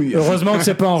 Grosse couille. Heureusement que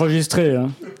c'est pas enregistré. Hein.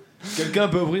 Quelqu'un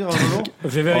peut ouvrir un melon? Je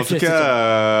vais vérifier. En tout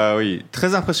cas, oui,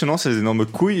 très impressionnant, ces énormes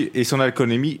couilles et son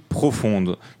alcoolémie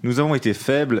profonde. Nous avons été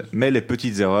faibles, mais les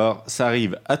petites erreurs, ça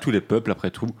arrive à tous les peuples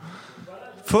après tout.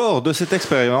 Fort de cette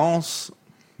expérience,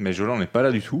 mais Jolan n'est pas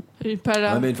là du tout. Il est pas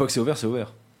là. Ah, mais une fois que c'est ouvert, c'est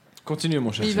ouvert. Continue,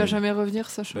 mon cher. Il va jamais revenir,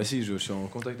 sache. Bah si, je suis en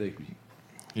contact avec lui.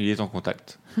 Il est en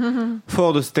contact.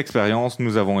 Fort de cette expérience,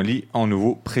 nous avons élu un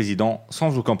nouveau président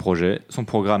sans aucun projet, son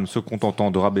programme se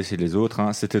contentant de rabaisser les autres.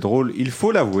 Hein. C'était drôle, il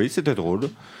faut l'avouer, c'était drôle.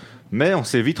 Mais on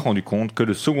s'est vite rendu compte que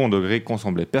le second degré qu'on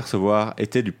semblait percevoir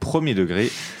était du premier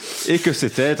degré et que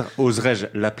cet être, oserais-je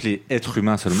l'appeler être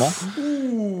humain seulement,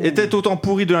 était autant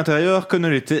pourri de l'intérieur que ne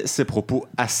l'étaient ses propos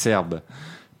acerbes.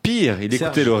 Pire, il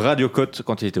écoutait le radiocote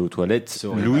quand il était aux toilettes.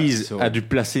 Louise a dû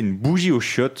placer une bougie aux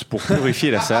chiottes pour purifier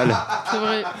la salle. C'est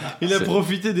vrai. Il a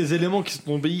profité des éléments qui sont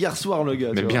tombés hier soir, le gars.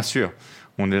 Mais bien sûr,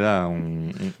 on est là.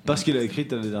 Parce qu'il a écrit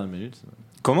à la dernière minute.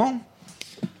 Comment?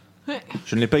 Ouais.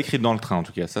 Je ne l'ai pas écrit dans le train, en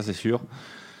tout cas, ça c'est sûr.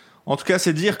 En tout cas,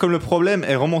 c'est dire comme le problème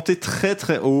est remonté très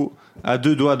très haut, à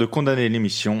 2 doigts de condamner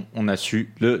l'émission, on a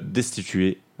su le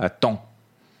destituer à temps.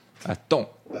 À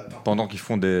temps. Pendant qu'ils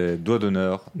font des doigts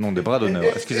d'honneur, non des bras d'honneur.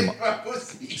 Excusez-moi.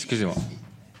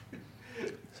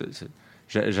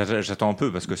 J'attends un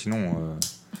peu parce que sinon.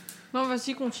 Non,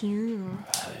 vas-y, continue.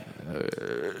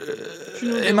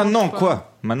 Et maintenant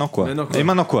quoi? Et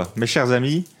maintenant quoi? Mes chers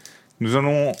amis, nous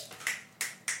allons.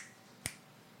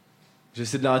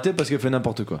 J'essaie de l'arrêter parce qu'elle fait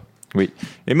n'importe quoi. Oui.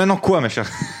 Et maintenant quoi, mes chers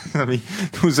amis?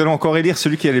 Nous allons encore élire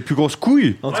celui qui a les plus grosses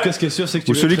couilles. En tout cas, ce qui est sûr, c'est que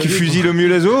tu ou celui qui fusille le mieux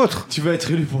les autres. Tu vas être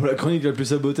élu pour la chronique la plus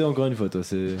sabotée encore une fois, toi.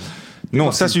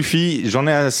 Non, ça suffit. J'en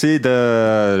ai assez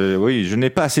de. Oui, je n'ai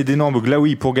pas assez d'énormes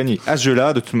glaouis pour gagner à ce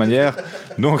jeu-là, de toute manière.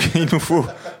 Donc, il nous faut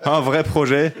un vrai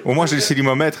projet. Au moins, j'ai le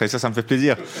célimomètre et ça me fait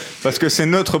plaisir. Parce que c'est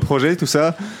notre projet, tout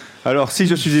ça. Alors, si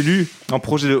je suis élu, un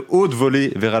projet de haute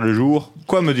volée verra le jour.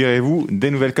 Quoi me direz-vous? Des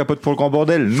nouvelles capotes pour le grand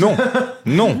bordel? Non.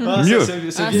 Non, mieux.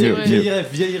 C'est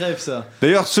vieille rêve, ça.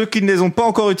 D'ailleurs, ceux qui ne les ont pas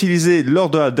encore utilisés lors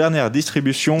de la dernière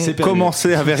distribution,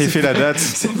 commencez à vérifier la date.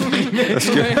 Parce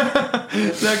que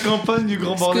la campagne du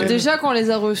grand bordel. Parce que déjà, quand on les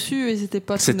a reçus, ils étaient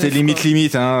pas tout c'était neufs,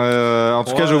 limite. Hein. En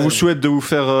tout cas, je vous souhaite de vous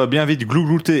faire bien vite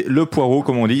glouglouter le poireau,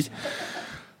 comme on dit.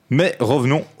 Mais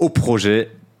revenons au projet.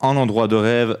 Un endroit de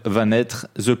rêve va naître.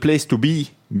 The place to be.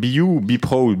 Be you, be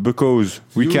proud, because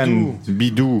we can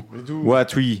be do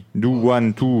what we do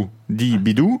want to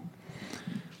be do.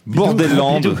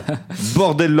 Bordelland,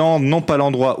 non pas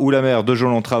l'endroit où la mère de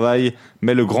Jolon travaille,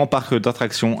 mais le grand parc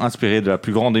d'attractions inspiré de la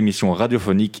plus grande émission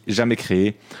radiophonique jamais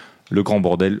créée, le Grand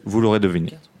Bordel, vous l'aurez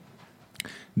deviné.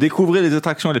 Découvrez les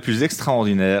attractions les plus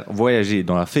extraordinaires, voyagez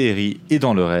dans la féerie et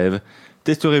dans le rêve.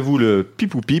 Testerez-vous le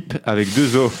pipou-pip avec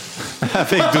 2 os,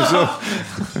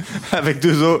 avec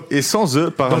 2 os et sans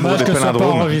œufs par amour des palindromes. Dommage que ça soit pas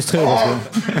enregistré.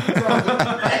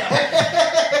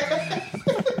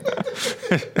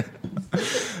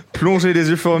 Plongez les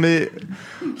yeux formés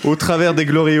au travers des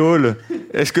glory halls.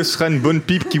 Est-ce que ce sera une bonne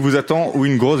pipe qui vous attend ou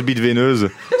une grosse bite veineuse?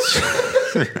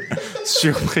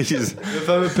 Surprise. Le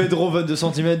fameux Pedro 22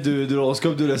 cm de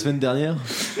l'horoscope de la semaine dernière.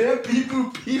 Le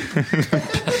pipou-pip.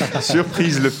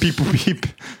 Surprise, le pipou-pip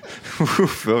vous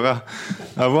fera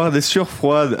avoir des sueurs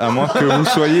froides, à moins que vous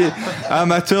soyez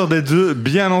amateur des deux,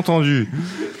 bien entendu.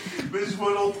 Mais je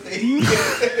vois l'entrée.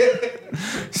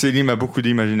 Célim a beaucoup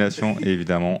d'imagination et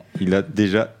évidemment, il a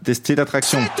déjà testé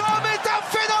l'attraction. Cet homme est un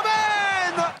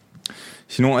phénomène.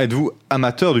 Sinon, êtes-vous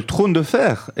amateur du trône de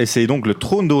fer? Essayez donc le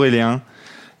trône d'Aurélien.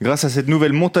 Grâce à cette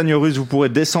nouvelle montagne russe, vous pourrez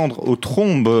descendre en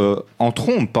trombe, à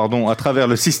travers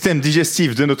le système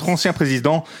digestif de notre ancien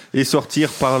président et sortir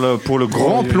pour le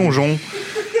grand plongeon.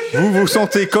 Vous vous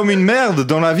sentez comme une merde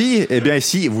dans la vie? Eh bien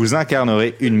ici, vous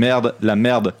incarnerez une merde, la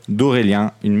merde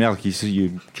d'Aurélien. Une merde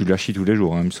tu la chies tous les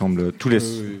jours, hein, il me semble. Tous les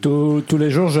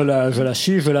jours, je la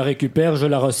chie, je la récupère, je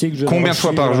la recycle. Combien de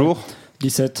fois par jour?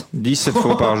 17. 17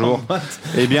 fois par jour.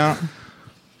 Eh bien...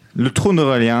 Le trône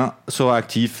d'Aurélien sera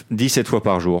actif 17 fois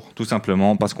par jour, tout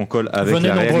simplement parce qu'on colle avec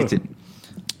la réalité.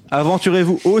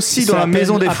 Aventurez-vous aussi dans la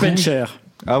maison des fous.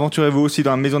 Aventurez-vous aussi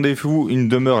dans la maison des fous, une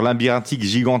demeure labyrinthique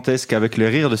gigantesque avec les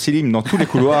rires de Célim dans tous les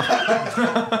couloirs.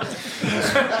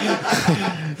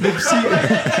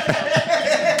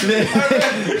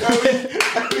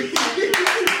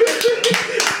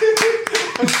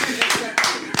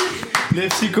 Les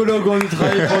psychologues ont dû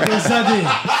travailler pendant des années.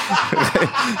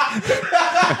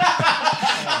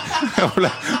 Oh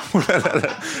là là.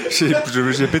 J'ai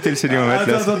pété le célimomètre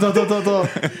là. Attends.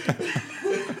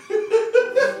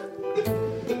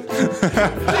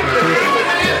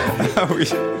 Ah oui.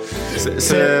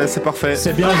 C'est parfait.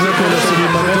 C'est bien joué pour le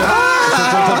célimomètre.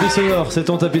 C'est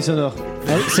ton tapis sonore.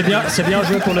 C'est bien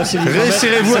joué pour le célimomètre.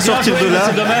 Réussirez-vous à sortir de là?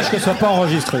 C'est dommage que ce soit pas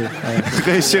enregistré.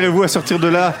 Réussirez-vous à sortir de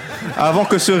là avant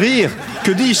que ce rire,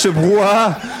 que dis-je, ce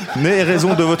brouhaha, n'ait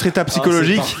raison de votre état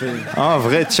psychologique? Un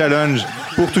vrai challenge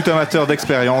pour tout amateur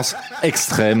d'expérience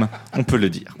extrême, on peut le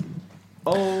dire.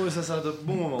 Oh, ça un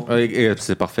bon moment.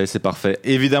 C'est parfait.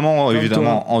 Évidemment,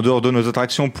 en dehors de nos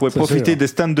attractions, vous pourrez profiter des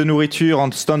stands de nourriture,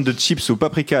 en stand de chips ou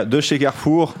paprika de chez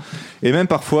Carrefour, et même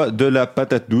parfois de la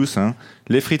patate douce. Hein.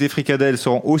 Les frites et fricadelles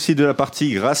seront aussi de la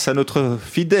partie grâce à notre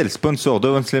fidèle sponsor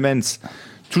Devon Clemens,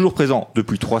 toujours présent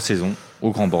depuis 3 saisons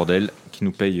au Grand Bordel, qui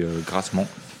nous paye grassement.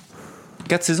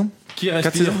 4 saisons? Qui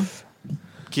respire?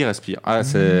 Qui respire? Ah,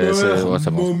 ça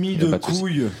momie de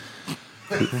couilles.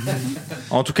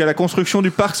 En tout cas, la construction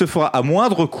du parc se fera à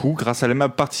moindre coût grâce à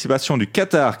l'aimable participation du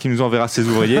Qatar qui nous enverra ses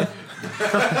ouvriers.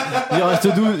 Il reste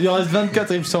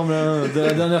 24, il me semble, de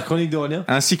la dernière chronique d'Aurélien.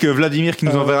 Ainsi que Vladimir qui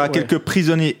nous enverra quelques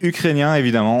prisonniers ukrainiens,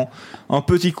 évidemment. Un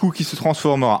petit coup qui se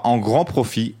transformera en grand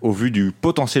profit au vu du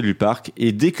potentiel du parc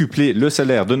et décupler le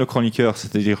salaire de nos chroniqueurs,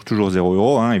 c'est-à-dire toujours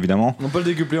 0 €, hein, évidemment. On peut le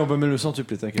décupler, on peut même le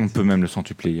centupler, t'inquiète. On peut même le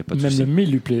centupler, il n'y a pas de souci. Même le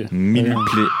millupler.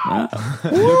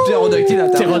 Le ptérodactyle à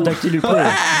ptérodactyle.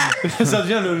 Ça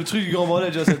devient le truc du Grand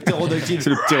Bordel, déjà, c'est le ptérodactyle.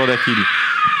 C'est le ptérodactyle.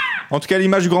 En tout cas,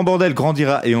 l'image du Grand Bordel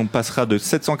grandira et on passera de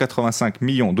 785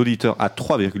 millions d'auditeurs à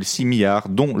 3,6 milliards,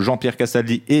 dont Jean-Pierre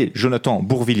Castaldi et Jonathan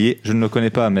Bourvillier. Je ne le connais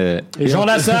pas, mais... Et Jean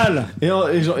Lassalle. Et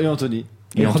Anthony.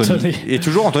 Et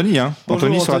toujours Anthony, hein. Bonjour,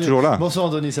 Anthony sera toujours là. Bonsoir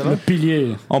Anthony, ça va? Le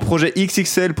pilier. En projet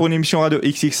XXL pour une émission radio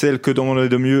XXL que dans mon œil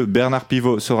de mieux, Bernard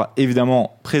Pivot sera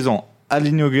évidemment présent à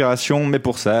l'inauguration, mais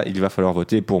pour ça, il va falloir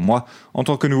voter pour moi. En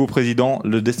tant que nouveau président,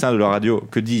 le destin de la radio,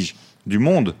 que dis-je, du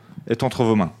monde, est entre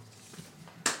vos mains.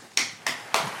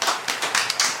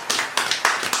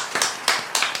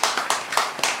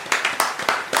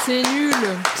 C'est nul.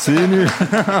 C'est nul.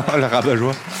 La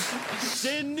rabat-joie.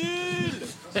 C'est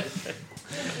nul.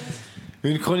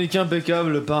 Une chronique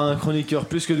impeccable par un chroniqueur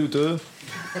plus que douteux.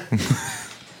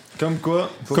 Comme quoi,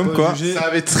 faut Comme pas quoi, juger. Ça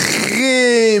avait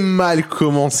très mal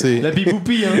commencé. La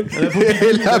pipoupi, hein.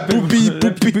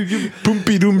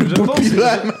 Poumpidoum,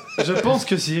 poumpidoum. Je pense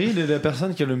que Cyril est la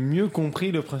personne qui a le mieux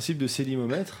compris le principe de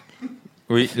célimomètre.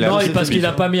 Oui, Non, parce qu'il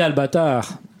a pas mis à le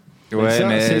bâtard. Ouais, ça,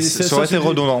 mais ça aurait été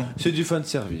redondant. C'est du fan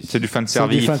service. C'est du fan C'est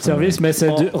service. du fan service, mais c'est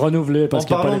renouvelé parce En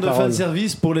qu'il n'y a pas parlant les de fan paroles.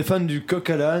 service, pour les fans du coq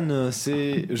à l'âne,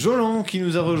 c'est Jolan qui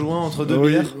nous a rejoint entre deux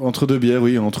Oui, bières. entre deux bières,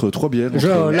 oui, entre trois bières.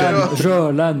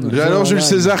 Jolan. Alors Jules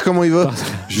César, comment il va?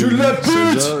 Jules la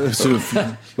pute.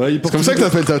 C'est comme ça que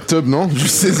t'appelles ta tub, non? Jules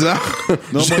César.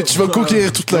 Tu vas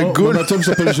conquérir toute la Gaule. Ma tub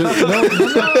s'appelle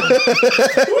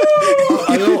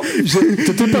Alors,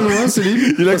 t'étais pas loin,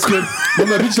 Céline. Parce que moi,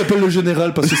 ma bite s'appelle le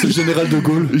général parce que c'est le général de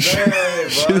Gaulle.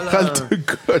 Général de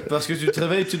Gaulle. Parce que tu te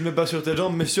réveilles, tu te mets pas sur tes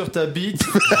jambes, mais sur ta bite.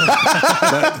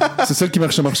 C'est celle qui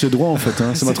marche à marcher droit en fait.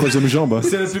 Hein. C'est ma troisième jambe.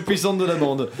 C'est la plus puissante de la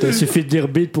bande. Il suffit de dire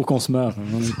beat pour qu'on se marre.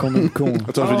 On est quand même con.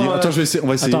 Attends, je vais essayer. On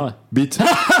va essayer. Bite.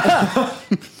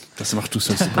 Ça marche tout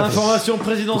seul. Information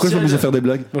présidentielle. Pourquoi je m'amuse à faire des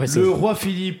blagues? Le roi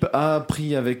Philippe a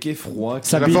appris avec effroi.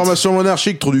 L'information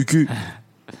monarchique, trop du cul.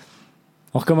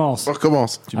 On recommence.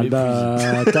 Tu m'épuises.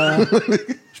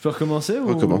 Je peux recommencer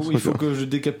ou il faut que je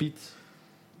décapite?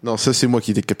 Non, ça c'est moi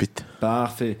qui décapite.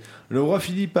 Parfait. Le roi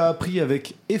Philippe a appris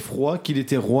avec effroi qu'il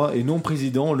était roi et non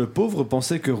président. Le pauvre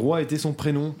pensait que roi était son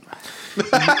prénom.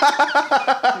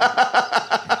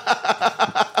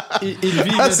 Il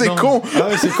vit c'est con. Ah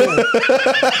ouais, c'est con.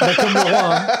 Bah, comme le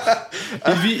roi. Hein.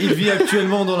 Il vit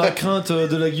actuellement dans la crainte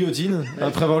de la guillotine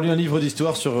après avoir lu un livre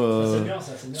d'histoire sur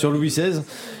Louis XVI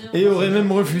et aurait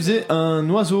même refusé un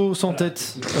oiseau sans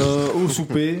tête au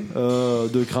souper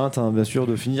de crainte, hein, bien sûr,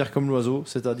 de finir comme l'oiseau,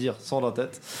 c'est-à-dire sans la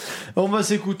tête. On va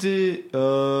s'écouter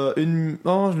une...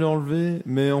 Oh, je l'ai enlevé,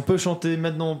 mais on peut chanter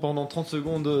maintenant pendant 30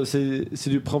 secondes. C'est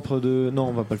du propre de... Non,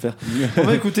 on va pas le faire. On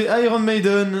va écouter Iron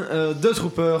Maiden, The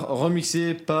Trooper,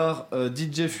 remixé par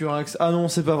DJ Furax. Ah non,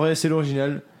 c'est pas vrai, c'est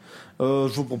l'original.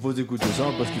 Je vous propose d'écouter ça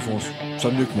parce qu'ils font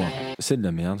ça mieux que moi. C'est de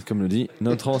la merde, comme le dit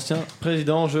notre ancien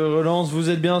président. Je relance,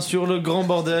 vous êtes bien sur le grand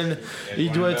bordel.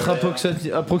 Il doit être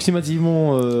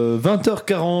approximativement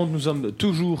 20h40. Nous sommes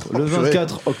toujours le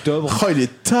 24 octobre. Oh, il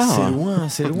est tard.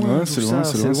 C'est loin.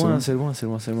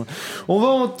 On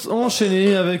va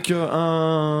enchaîner avec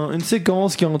une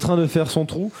séquence qui est en train de faire son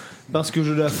trou parce que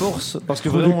je la force, parce que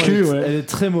vraiment elle est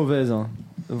très mauvaise. Hein.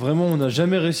 Vraiment, on n'a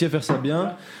jamais réussi à faire ça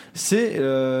bien. C'est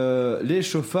les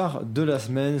chauffards de la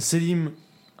semaine. Selim,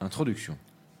 introduction.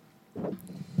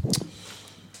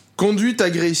 Conduite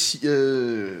agressive.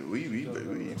 Oui.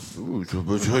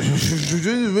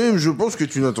 Je pense que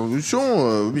c'est une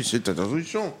introduction. Oui, c'est une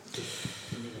introduction.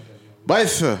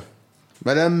 Bref,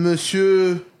 madame,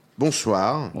 monsieur,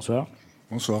 bonsoir.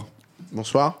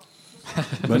 Bonsoir.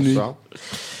 Bonne nuit.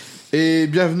 Et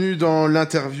bienvenue dans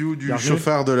l'interview du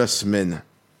chauffard de la semaine.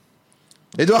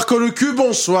 Édouard Colocu,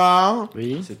 bonsoir.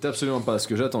 Oui. C'est absolument pas ce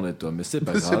que j'attendais de toi, mais c'est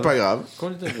pas grave. C'est pas grave.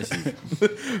 Conduite agressive.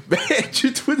 Mais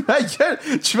tu te fous de ma gueule.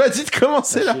 Tu m'as dit de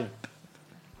commencer là.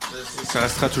 Ça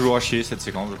restera toujours à chier cette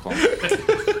séquence, je crois.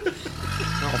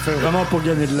 On fait vraiment pour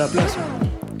gagner de la place.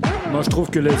 Moi, je trouve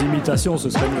que les imitations, ce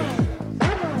serait mieux.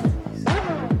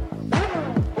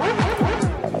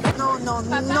 Non.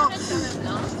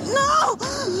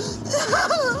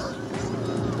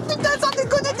 Putain, sans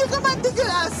déconner, t'es vraiment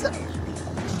dégueulasse.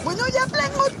 Bruno, il y a plein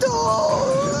de motos.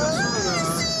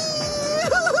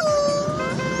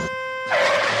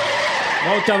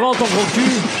 Donc avant ton gros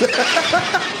cul.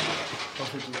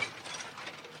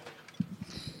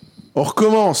 On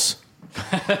recommence.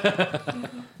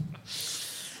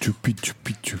 Tchoupi.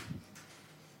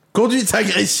 Conduite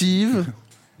agressive,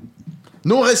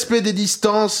 non-respect des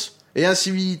distances et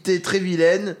incivilité très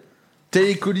vilaine, tel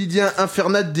les quotidiens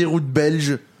infernales des routes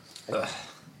belges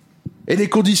et les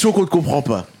conditions qu'on ne comprend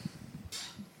pas.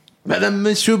 Madame,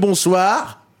 messieurs,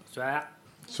 bonsoir.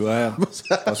 Bonsoir.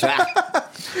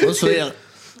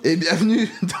 Et bienvenue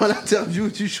dans l'interview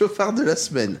du chauffard de la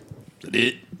semaine.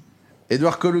 Salut.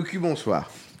 Édouard Colocu,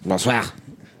 bonsoir. Bonsoir.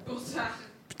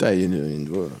 Putain, il y a une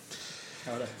voix.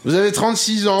 Vous avez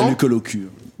 36 ans. Salut Colocu.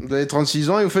 Vous avez 36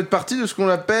 ans et vous faites partie de ce qu'on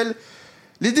appelle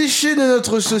les déchets de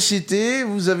notre société.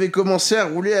 Vous avez commencé à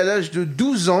rouler à l'âge de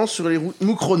 12 ans sur les routes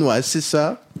moucronoises, c'est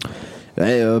ça?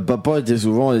 Ouais, papa était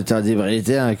souvent un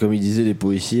débriété, hein, comme ils disaient les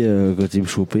policiers quand ils me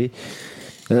chopaient.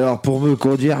 Alors, pour me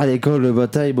conduire à l'école le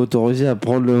matin, ils m'autorisaient à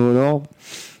prendre le volant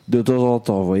de temps en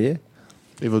temps, vous voyez?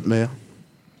 Et votre mère?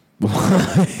 Bon.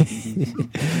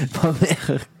 Ma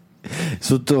mère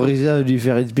s'autorisait à lui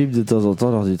faire une pipe de temps en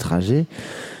temps lors du trajet.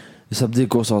 Ça me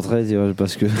déconcentrait, tu vois,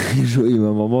 parce que il y a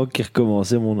un moment qui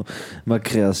recommençait ma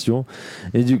création.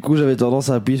 Et du coup, j'avais tendance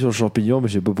à appuyer sur le champignon, mais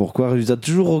je sais pas pourquoi. Résultat,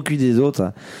 toujours au cul des autres.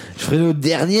 Hein. Je ferais le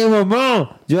dernier moment,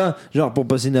 tu vois, genre pour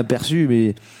passer inaperçu,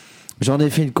 mais j'en ai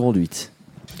fait une conduite.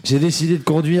 J'ai décidé de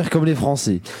conduire comme les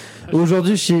Français.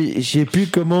 Aujourd'hui, je sais plus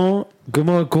comment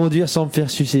conduire sans me faire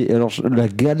sucer. Alors, la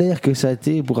galère que ça a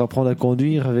été pour apprendre à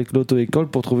conduire avec l'auto-école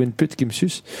pour trouver une pute qui me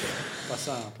suce.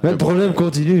 Le problème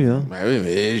continue. Hein. Bah oui,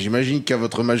 mais j'imagine qu'à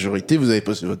votre majorité, vous avez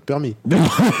passé votre permis.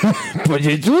 Pas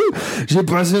du tout. J'ai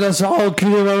passé la soirée au cul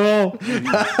de maman.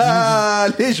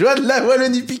 Les joies de la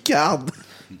Wallonie-Picarde.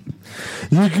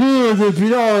 Du coup, depuis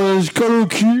là, je colle au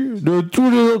cul de tous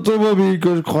les automobiles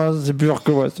que je croise. C'est pire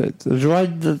que moi. Je vois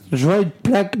une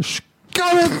plaque, je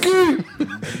colle au cul.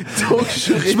 Donc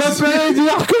je m'appelle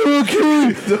Edouard colle au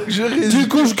cul. Donc du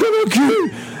coup, je colle au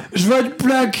cul. Je vois une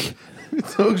plaque.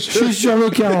 Donc je suis sur le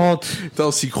 40.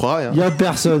 On s'y croit, hein. Il n'y a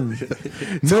personne.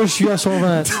 Moi, je suis à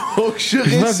 120. Donc je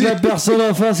vois que la personne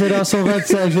en face, elle est à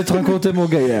 125. Je vais te raconter mon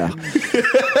gaillard.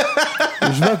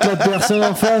 Je vois que la personne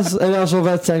en face, elle est à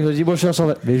 125. Je dis, moi, je suis à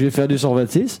 120. Mais je vais faire du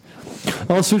 126.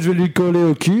 Ensuite, je vais lui coller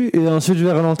au cul. Et ensuite, je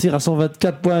vais ralentir à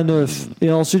 124.9. Et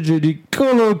ensuite, je lui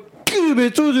colle au cul,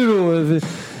 mais tout du lot.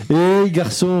 Hé,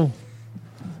 garçon,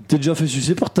 t'es déjà fait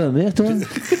sucer par ta mère, toi?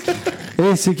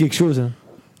 Eh, c'est quelque chose, hein.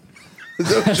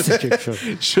 Donc,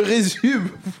 je résume.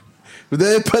 Vous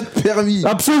n'avez pas de permis.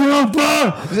 Absolument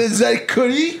pas. Vous êtes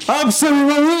alcoolique.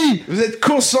 Absolument oui. Vous êtes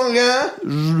consanguin.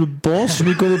 Je le pense, je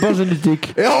m'y connais pas en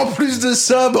génétique. Et en plus de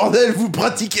ça, bordel, vous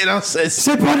pratiquez l'inceste.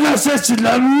 C'est pas de l'inceste, c'est de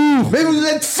l'amour. Mais vous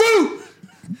êtes fou.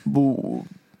 Bon,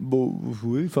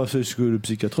 oui, enfin c'est ce que le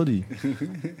psychiatre dit.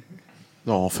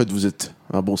 Non, en fait, vous êtes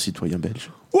un bon citoyen belge.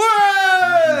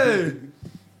 Ouais.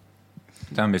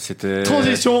 Putain, mais c'était...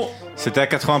 Transition. C'était à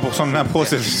 80% de l'impro,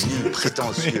 c'est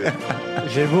prétentieux.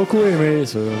 J'ai beaucoup aimé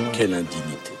ce... Quelle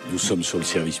indignité. Nous sommes sur le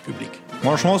service public.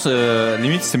 Franchement,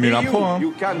 limite, c'est mieux l'impro. Hein.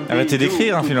 Arrêtez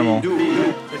d'écrire, hein, finalement.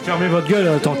 Fermez votre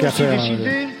gueule tant qu'à faire.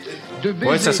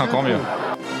 Ouais, ça c'est encore mieux.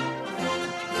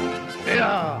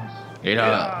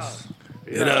 Hélas.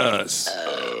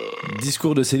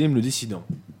 Discours de Selim le dissident.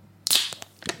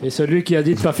 Et celui qui a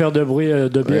dit de pas faire de bruit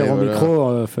de bière au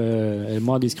micro est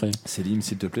moins discret. Selim,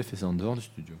 s'il te plaît, fais ça en dehors du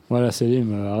studio. Voilà,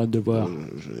 Selim, arrête de boire.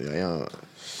 Je n'ai rien.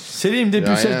 Selim,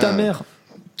 dépucelle ta mère.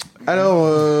 Alors,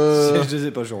 je les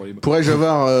ai pas, genre. pourrais-je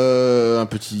avoir un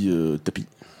petit tapis?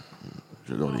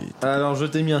 J'adore les. Alors, je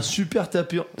t'ai mis un super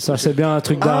tapis. Ça, c'est bien un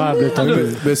truc d'arabe.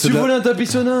 Tu voulais un tapis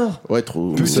sonore? Ouais,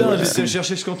 trop. Putain, j'essaie de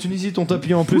chercher jusqu'en Tunisie ton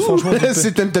tapis en plus, franchement.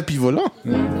 C'est un tapis volant.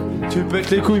 Tu me pètes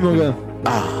les couilles, mon gars.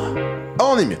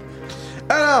 On est mieux.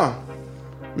 Alors,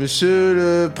 monsieur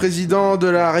le président de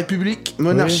la République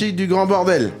monarchique du Grand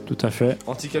Bordel. Tout à fait.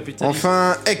 Anticapitaliste.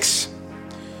 Enfin,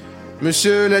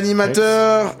 Monsieur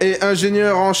l'animateur et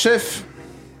ingénieur en chef.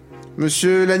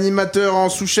 Monsieur l'animateur en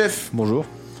sous-chef. Bonjour.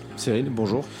 Cyril,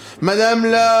 bonjour. Madame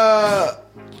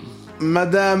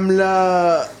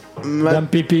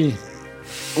Pipi.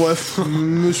 Ouais,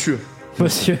 monsieur.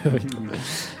 Monsieur, oui.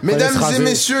 Mesdames et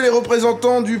messieurs les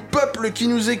représentants du peuple qui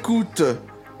nous écoutent.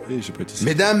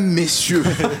 Mesdames, messieurs.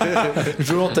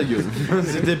 Je lance ta gueule.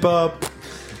 C'était pas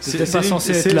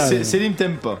censé être là. Céline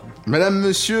t'aime pas. Madame,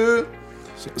 monsieur.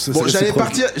 Bon,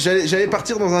 j'allais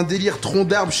partir dans un délire tronc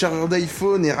d'arbre, chargeur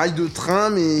d'iPhone et rail de train,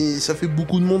 mais ça fait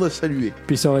beaucoup de monde à saluer.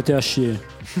 Puis ça aurait été à chier.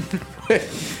 Ouais.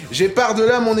 J'ai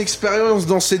par-delà mon expérience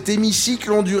dans cet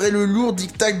hémicycle enduré le lourd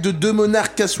diktat de deux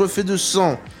monarques assoiffés de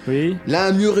sang. Oui.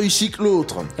 L'un mieux réussi que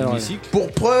l'autre.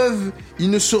 Pour preuve, il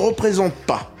ne se représente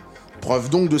pas. Preuve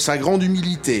donc de sa grande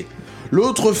humilité.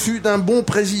 L'autre fut un bon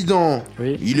président.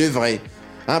 Oui. Il est vrai.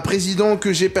 Un président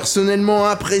que j'ai personnellement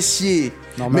apprécié.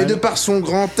 Normal. Mais de par son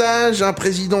grand âge, un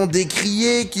président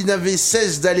décrié qui n'avait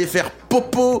cesse d'aller faire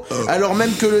popo, alors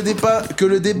même que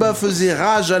le débat faisait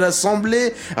rage à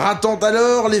l'Assemblée, ratant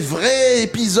alors les vrais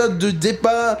épisodes de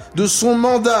débat de son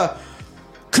mandat.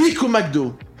 Quick ou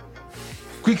McDo?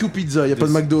 Quick ou pizza? Y a pas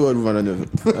de McDo à Louvain-la-Neuve.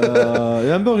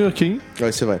 Et un Burger King.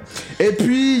 Ouais, c'est vrai. Et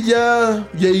puis, il y a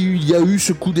eu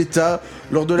ce coup d'état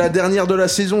lors de la dernière de la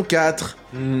saison 4.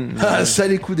 Ça,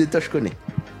 les coups d'état, je connais.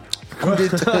 Coup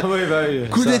d'état,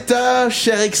 coup d'état,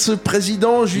 cher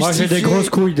ex-président, justifié... Moi, j'ai des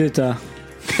grosses couilles d'état.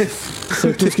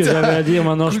 C'est tout ce que j'avais à dire.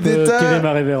 Maintenant, je peux tirer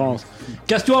ma révérence.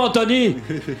 Casse-toi, Anthony.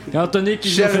 Et Anthony qui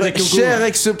fait des coucous. Cher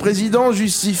ex-président,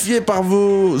 justifié par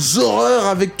vos horreurs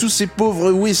avec tous ces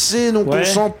pauvres WC non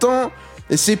consentants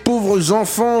et ces pauvres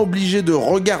enfants obligés de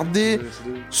regarder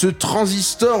ce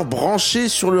transistor branché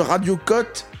sur le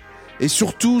radiocote et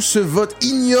surtout ce vote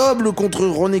ignoble contre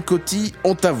René Coty,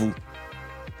 honte à vous.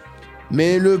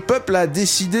 mais le peuple a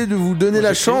décidé de vous donner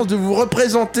la chance de vous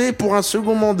représenter pour un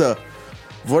second mandat.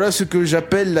 Voilà ce que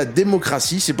j'appelle la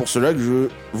démocratie, c'est pour cela que je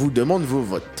vous demande vos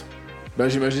votes. Bah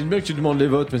j'imagine bien que tu demandes les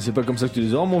votes, mais c'est pas comme ça que tu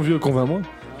les auras, mon vieux, convainc-moi.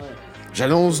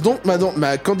 J'annonce donc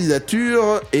ma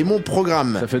candidature et mon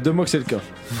programme. Ça fait 2 mois que c'est le cas.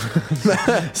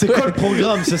 C'est quoi le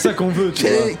programme? C'est ça qu'on veut, tu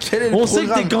vois. Quel est le On programme?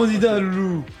 sait que t'es candidat,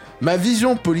 Loulou. Ma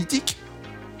vision politique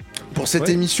pour cette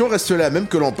émission reste la même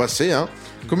que l'an passé, hein.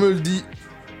 Comme le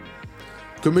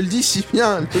dit si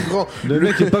bien le grand... Le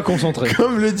mec est pas concentré.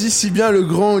 Comme le dit si bien le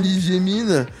grand Olivier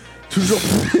Mine, toujours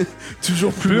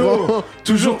plus grand,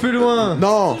 toujours plus loin.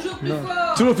 Non,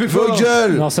 toujours plus fort. Vos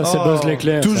gueules. Non, ça c'est Buzz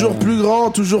l'éclair. Toujours ça. plus grand,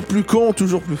 toujours plus con,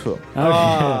 toujours plus fort.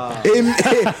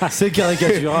 C'est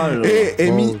caricatural.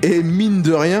 Et mine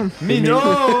de rien. Mine.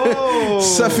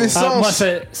 Ça fait sens. Moi,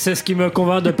 c'est ce qui me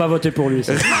convainc de pas voter pour lui.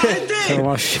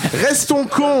 Restons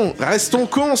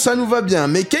cons, ça nous va bien.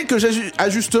 Mais quelques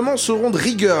ajustements seront de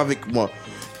rigueur avec moi.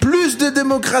 Plus de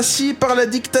démocratie par la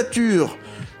dictature.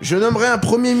 Je nommerai un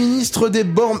premier ministre des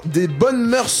bonnes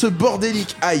mœurs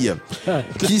bordéliques,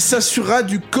 qui s'assurera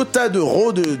du quota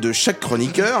d'euros de chaque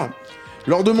chroniqueur.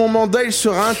 Lors de mon mandat, il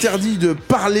sera interdit de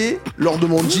parler lors de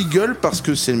mon jiggle parce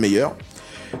que c'est le meilleur.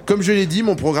 Comme je l'ai dit,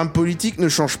 mon programme politique ne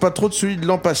change pas trop de celui de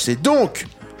l'an passé. Donc,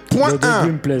 point 1. Le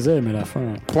début me plaisait, mais la fin...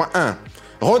 Point 1.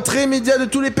 Retrait immédiat de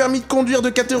tous les permis de conduire de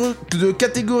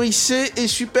catégorie C et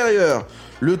supérieure.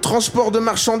 Le transport de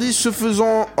marchandises se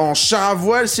faisant en char à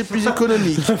voile, c'est plus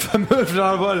économique. Le fameux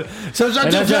char à voile.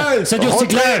 C'est du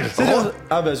recyclage.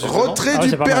 Retrait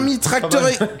du permis tracteur.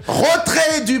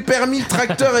 Retrait du permis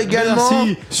tracteur également.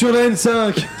 Merci. Sur la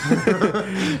N5.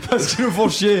 Parce qu'ils nous font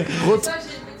chier.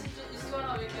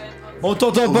 On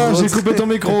t'entend pas, j'ai coupé ton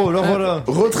micro, alors voilà.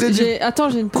 Attends,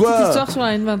 j'ai une petite histoire sur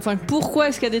la N25. Pourquoi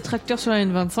est-ce qu'il y a des tracteurs sur la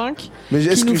N25? Mais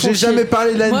est-ce que j'ai jamais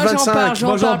parlé de la N25?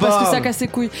 Moi j'en parle parce que ça casse les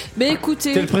couilles. Mais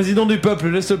écoutez... T'es le président du peuple,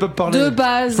 laisse le peuple parler. De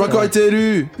base... J'ai pas encore été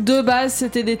élu. De base,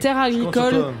 c'était des terres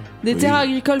agricoles. Des terres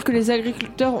agricoles que les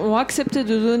agriculteurs ont accepté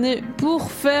de donner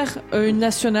pour faire une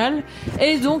nationale.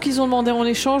 Et donc, ils ont demandé en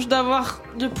échange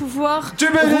de pouvoir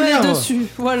rouler dessus.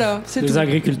 Voilà, c'est tout. Les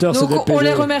agriculteurs, c'est des Donc, on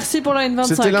les remercie pour la N25.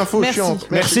 C'était l'info chiante.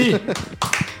 Merci.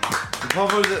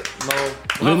 Bravo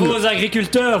aux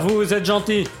agriculteurs, vous êtes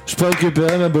gentils. Je peux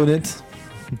récupérer ma bonnette.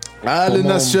 Le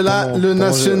national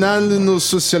de nos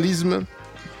socialismes.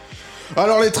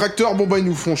 Alors, les tracteurs, ils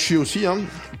nous font chier aussi, hein.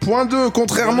 Point 2,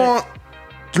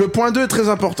 le point 2 est très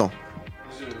important.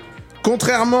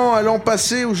 Contrairement à l'an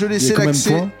passé où je laissais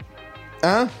l'accès...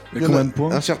 Hein? Il y a combien de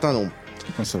points? Un certain nombre.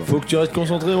 Faut que tu restes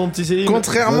concentré, mon petit Céline.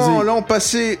 Contrairement à l'an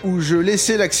passé où je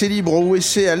laissais l'accès libre au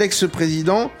WC à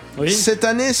l'ex-président, cette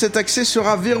année, cet accès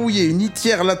sera verrouillé. Une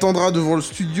litière l'attendra devant le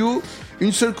studio.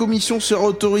 Une seule commission sera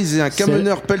autorisée. Un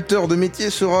camionneur pelleteur de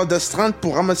métier sera d'astreinte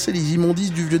pour ramasser les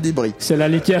immondices du vieux débris. C'est la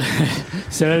litière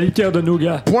de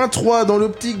nougat. Point 3. Dans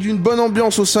l'optique d'une bonne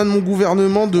ambiance au sein de mon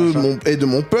gouvernement et de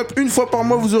mon peuple, une fois par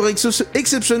mois, vous aurez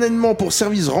exceptionnellement pour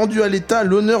service rendu à l'État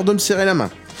l'honneur de me serrer la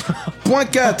main. Point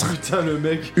 4. Putain, le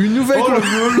mec. Une nouvelle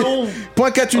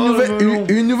Point 4.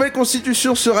 Une nouvelle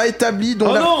constitution sera établie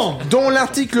dont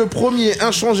l'article 1er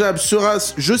inchangeable sera,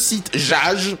 je cite,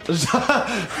 Jage.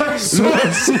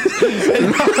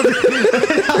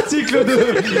 L'article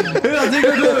 2.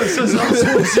 L'article 2. Ça sera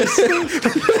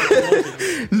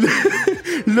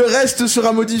Le reste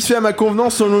sera modifié à ma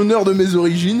convenance en l'honneur de mes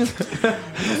origines.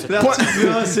 L'article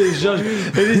 1, c'est Jage.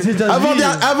 Et les États-Unis.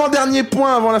 Avant-dernier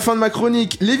point, avant la fin de ma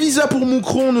chronique. Les visas pour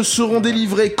Macron ne seront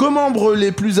délivrés qu'aux membres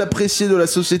les plus appréciés de la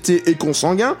société et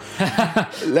consanguins.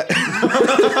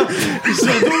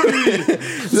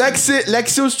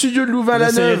 L'accès au studio de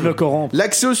Louvain-la-Neuve.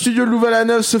 L'accès au studio de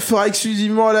Louvain-la-Neuve se fera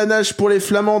exclusivement à la nage pour les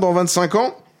Flamands dans 25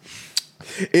 ans.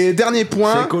 Et dernier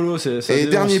point. C'est écolo,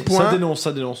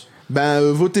 ça dénonce.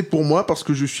 Votez pour moi parce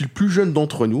que je suis le plus jeune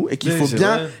d'entre nous et qu'il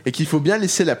faut bien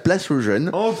laisser la place aux jeunes.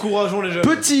 Encourageons les jeunes.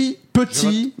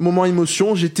 Petit moment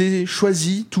émotion, j'étais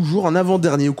choisi toujours en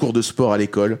avant-dernier au cours de sport à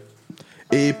l'école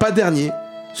et pas dernier,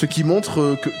 ce qui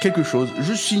montre quelque chose.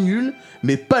 Je suis nul,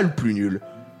 mais pas le plus nul.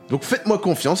 Donc faites-moi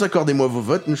confiance, accordez-moi vos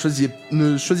votes, ne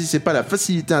choisissez pas la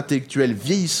facilité intellectuelle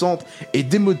vieillissante et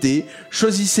démodée,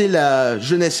 choisissez la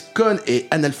jeunesse conne et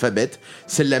analphabète,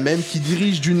 celle-là même qui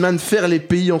dirige d'une main de fer les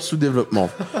pays en sous-développement.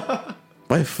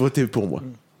 Bref, votez pour moi.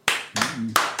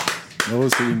 Bravo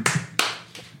Céline.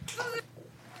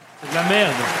 C'est de la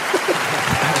merde.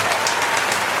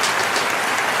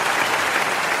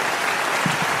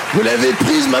 Vous l'avez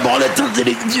prise, ma branlette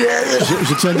intellectuelle.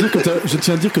 Je tiens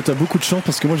à dire que t'as beaucoup de chance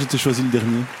parce que moi j'étais choisi le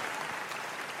dernier.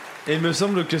 Et il me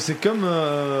semble que c'est comme...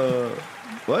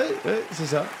 Ouais, c'est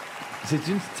ça. C'est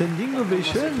une standing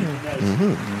ovation.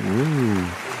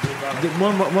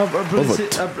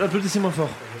 Applaudissez moins fort.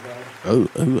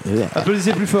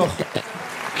 Applaudissez plus fort.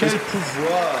 Quel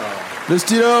pouvoir! Le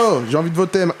stylo! J'ai envie de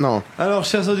voter maintenant. Alors,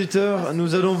 chers auditeurs,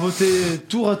 nous allons voter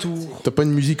tour à tour. T'as pas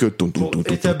une musique Pour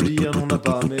établir, on n'a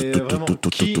pas, mais vraiment,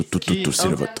 c'est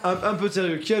le vote. Un peu de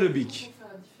sérieux, qui a le bic?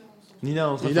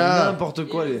 Nina, on train de faire n'importe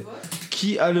quoi.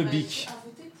 Qui a le bic?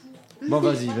 Bon,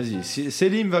 vas-y.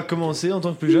 Célim va commencer en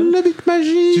tant que plus jeune. Le bic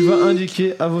magique! Tu vas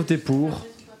indiquer à voter pour.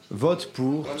 Vote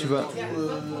pour. Tu vas...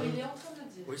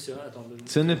 Oui, c'est vrai, attends.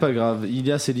 Ce n'est pas grave, il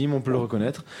y a Célim, on peut le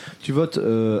reconnaître. Tu votes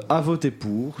à voter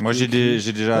pour. Moi j'ai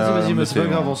déjà. Vas-y, mais c'est pas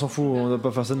grave, on s'en fout, on va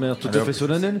pas faire ça de manière tout à fait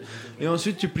solennelle. Et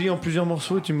ensuite, tu plies en plusieurs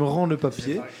morceaux et tu me rends le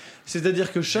papier.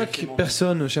 C'est-à-dire que chaque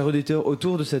personne, cher auditeur,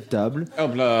 autour de cette table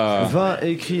va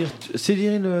écrire.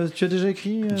 Céline, tu as déjà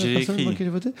écrit J'ai écrit. Pour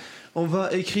laquelle voté. On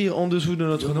va écrire en dessous de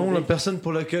notre nom la personne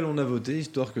pour laquelle on a voté,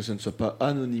 histoire que ce ne soit pas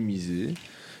anonymisé.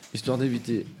 Histoire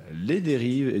d'éviter les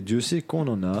dérives, et Dieu sait qu'on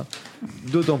en a.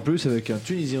 D'autant plus avec un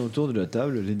Tunisien autour de la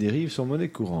table, les dérives sont monnaie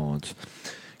courante.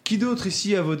 Qui d'autre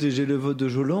ici a voté? J'ai le vote de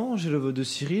Jolan, j'ai le vote de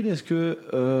Cyril. Est-ce que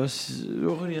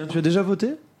Aurélien, tu as déjà voté?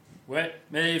 Ouais,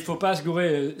 mais il faut pas se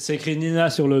gourer. C'est écrit Nina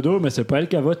sur le dos, mais c'est pas elle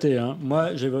qui a voté. Hein.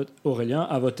 Moi, j'ai voté. Aurélien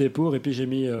a voté pour, et puis j'ai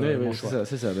mis mon choix.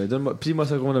 C'est ça. Bah, plie-moi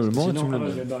ça convenablement. Sinon, tu me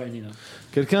je vais barrer Nina.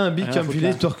 Quelqu'un a un bic à me filer,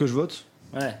 histoire que je vote?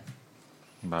 Ouais.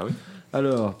 Bah oui.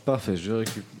 Alors, parfait,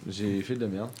 j'ai fait de la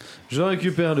merde. Je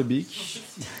récupère le bic.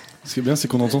 Ce qui est bien, c'est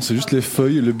qu'on entend, c'est juste les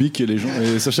feuilles, le bic et les gens.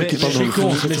 Et Sacha qui parle dans le fond.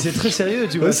 Mais c'est très sérieux,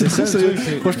 tu vois. Ouais, c'est très sérieux.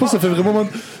 Franchement, ça fait vraiment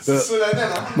solennel.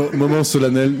 Moment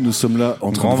solennel. Nous sommes là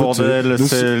en train Grand de voter. bordel,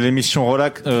 c'est l'émission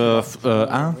relax.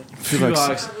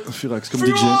 Furax, comme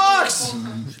DJ.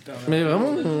 Mais vraiment,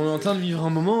 on est en train de vivre un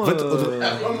moment. En fait,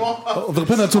 on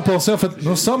devrait pas tout penser. En fait,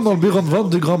 nous sommes dans le bureau de vote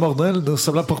du Grand Bordel. Nous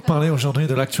sommes là pour parler aujourd'hui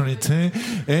de l'actualité.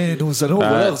 Et nous allons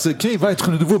voir qui va être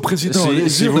le nouveau président.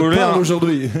 Si vous voulez,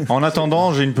 aujourd'hui. En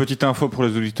attendant, j'ai une petite info pour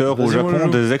les auditeurs. Au Japon,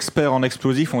 des experts en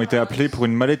explosifs ont été appelés pour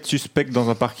une mallette suspecte dans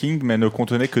un parking, mais elle ne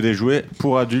contenait que des jouets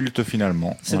pour adultes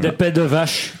finalement. C'est des pets de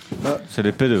vache. C'est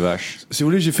des pets de vache. Si vous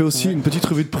voulez, j'ai fait aussi une petite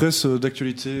revue de presse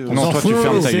d'actualité. Non, toi tu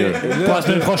fermes ta gueule. Pour la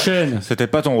semaine prochaine. C'était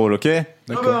pas ton rôle, ok?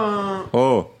 D'accord.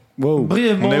 Oh. Wow.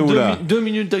 Brièvement, on est où, là 2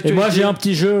 minutes d'actualité. Et moi j'ai un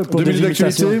petit jeu pour 2 des minutes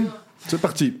imitations. d'actualité. C'est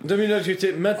parti. 2 minutes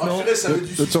d'actualité maintenant. Ça veut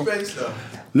du suspense là.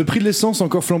 Le prix de l'essence a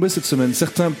encore flambé cette semaine.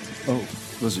 Certains. Oh,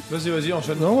 Vas-y,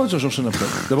 enchaîne. Non, moi j'enchaîne après.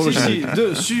 D'abord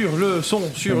sur le son.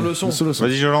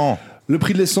 Vas-y, Jolan. Le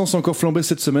prix de l'essence a encore flambé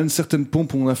cette semaine. Certaines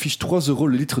pompes ont affiché 3 €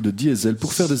 le litre de diesel.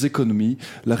 Pour faire des économies,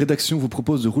 la rédaction vous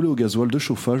propose de rouler au gasoil, de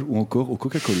chauffage ou encore au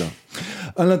Coca-Cola.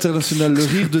 À l'international, le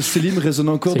rire de Célim résonne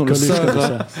encore dans le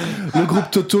Sahara. Le groupe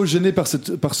Toto, gêné par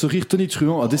ce rire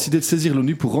tonitruant, a décidé de saisir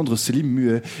l'ONU pour rendre Célim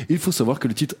muet. Il faut savoir que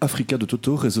le titre Africa de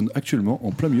Toto résonne actuellement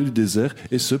en plein milieu du désert,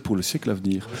 et ce pour le siècle à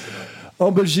venir.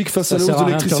 En Belgique, face à l'hausse de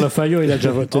l'électricité. Il a déjà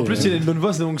voté. En plus, il a une bonne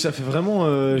voix, donc ça fait vraiment.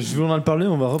 Je vais en parler,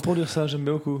 on va reproduire ça, j'aime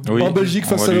bien beaucoup. Oui, en Belgique,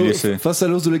 face à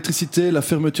l'hausse de l'électricité et la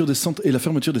fermeture des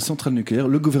centrales nucléaires,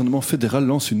 le gouvernement fédéral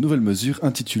lance une nouvelle mesure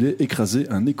intitulée Écraser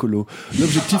un écolo.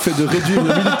 L'objectif est de réduire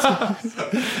le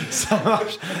Ça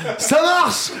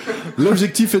marche.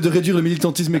 L'objectif est de réduire le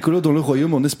militantisme écolo dans le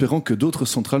royaume en espérant que d'autres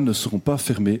centrales ne seront pas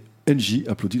fermées. NJ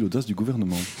applaudit l'audace du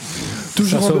gouvernement.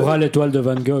 Ça sauvera l'étoile de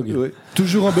Van Gogh. Oui.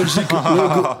 Toujours en Belgique,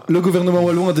 le gouvernement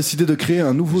wallon a décidé de créer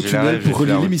un nouveau tunnel pour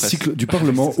relier l'hémicycle du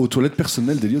Parlement aux toilettes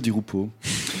personnelles d'Elio Di Rupo.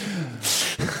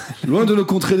 Loin de nos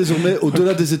contrées désormais,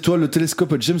 au-delà des étoiles, le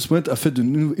télescope James Webb a fait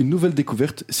une nouvelle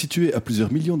découverte. Situé à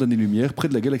plusieurs millions d'années-lumière, près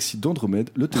de la galaxie d'Andromède,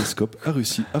 le télescope a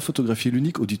réussi à photographier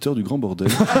l'unique auditeur du Grand Bordel.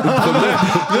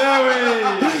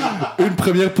 Une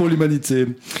première pour l'humanité.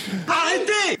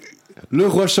 Le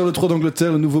roi Charles III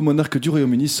d'Angleterre, le nouveau monarque du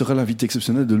Royaume-Uni, sera l'invité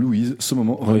exceptionnel de Louise. Ce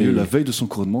moment aura lieu la veille de son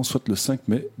couronnement, soit le 5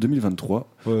 mai 2023.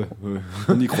 Ouais.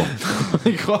 On y croit.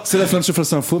 C'est la fin de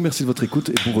Chaufflas Info. Merci de votre écoute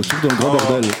et bon retour dans le Grand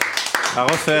Bordel. À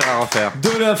refaire.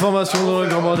 De l'information dans le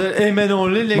Grand Bordel. Et maintenant,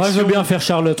 l'élection. Moi, je veux bien faire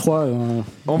Charles III.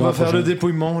 On va faire le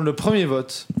dépouillement, le premier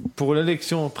vote pour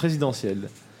l'élection présidentielle.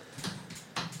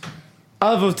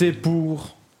 À voter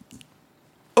pour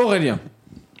Aurélien.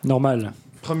 Normal.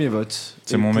 Premier vote.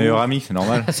 C'est mon meilleur ami, c'est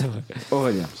normal. C'est vrai.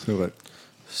 Aurélien. C'est vrai.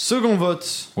 Second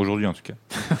vote. Aujourd'hui, en tout cas.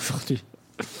 Aujourd'hui.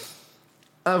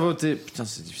 À voter. Putain,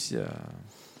 c'est difficile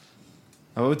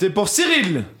à voter pour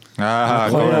Cyril. Ah,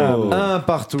 incroyable. Un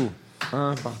partout.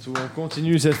 On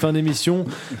continue cette fin d'émission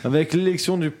avec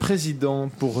l'élection du président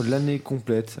pour l'année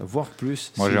complète, voire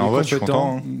plus. Moi, j'ai un vote, je suis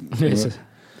content.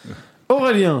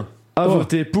 Aurélien a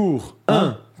voté pour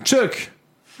un Chuck.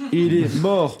 Il est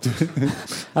mort.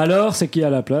 Alors, c'est qui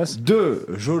à la place? 2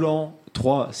 Jolan,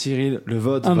 3 Cyril. Le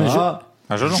vote va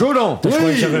à Jolan. Je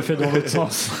croyais que j'avais fait dans l'autre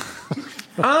sens.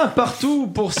 Un partout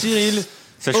pour Cyril.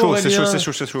 C'est chaud, c'est Aurélien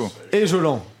chaud, c'est chaud. et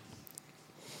Jolan.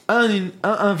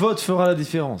 Un vote fera la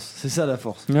différence. C'est ça la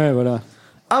force. Ouais, voilà.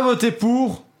 À voter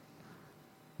pour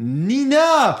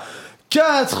Nina.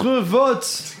 4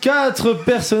 votes, 4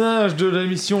 personnages de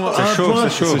l'émission. C'est chaud,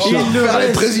 c'est chaud. Il ne Faire les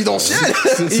reste, présidentielles.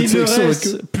 il ne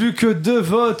reste plus que 2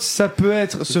 votes. Ça peut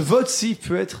être, ce vote-ci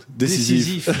peut être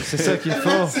décisif. C'est ça qu'il faut.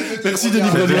 Merci Denis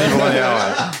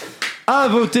Brogniart. À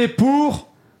voter pour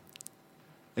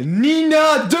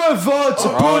Nina. 2 votes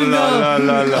pour Nina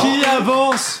qui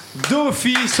avance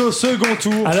d'office au second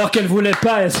tour. Alors qu'elle voulait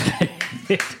pas être.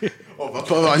 On va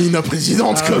pas avoir Nina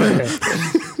présidente quand même.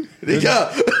 Les gars,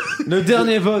 Le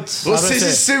dernier vote.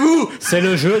 saisissez-vous. C'est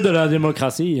le jeu de la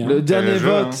démocratie. Hein. Le dernier jeu,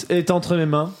 vote est entre mes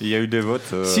mains. Il y a eu des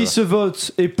votes. Si ce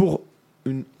vote est pour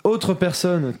une autre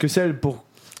personne que celle pour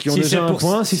qui ont Si déjà c'est un pour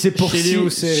point, si c'est pour Chili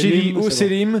ou Chili ou c'est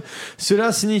Selim,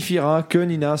 cela signifiera que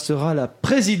Nina sera la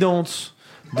présidente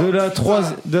de la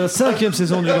 5e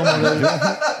saison du Grand Bordel.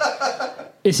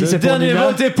 Et si Le c'est pour dernier Nina,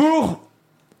 vote est pour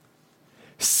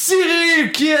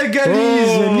Cyril qui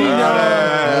égalise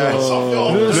Nina.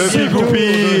 Le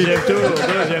Bigoupi.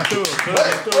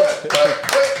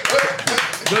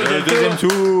 Le deuxième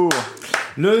tour.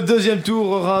 Le deuxième tour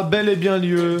aura bel et bien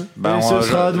lieu. Et ce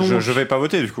sera donc je vais pas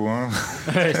voter du coup. Hein.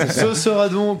 ce sera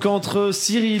donc entre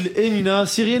Cyril et Nina.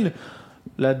 Cyril,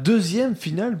 la deuxième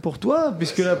finale pour toi,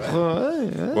 puisque la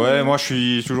première. Ouais, moi je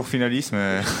suis toujours finaliste,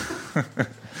 mais.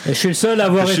 et je suis le seul à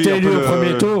avoir été élu au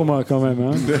premier tour, moi, quand même.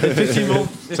 Hein. Effectivement.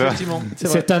 C'est vrai.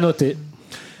 C'est à noter.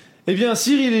 Eh bien,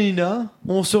 Cyril et Nina,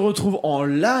 on se retrouve en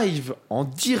live, en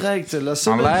direct, la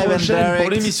semaine live and prochaine direct.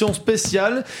 pour l'émission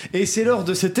spéciale. Et c'est lors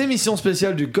de cette émission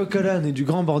spéciale du Coq à l'âne et du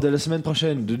Grand Bordel la semaine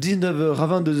prochaine, de 19h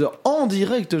à 22h, en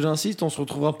direct, j'insiste. On se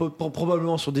retrouvera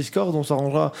probablement sur Discord. On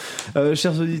s'arrangera,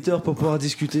 chers auditeurs, pour pouvoir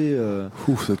discuter.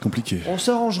 Ça va être compliqué. On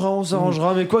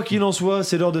s'arrangera. Mais quoi qu'il en soit,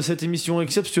 c'est lors de cette émission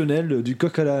exceptionnelle du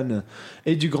Coq à l'âne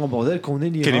et du Grand Bordel qu'on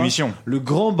élira. Quelle émission ? Le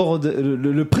Grand Bordel,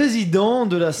 le président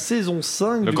de la saison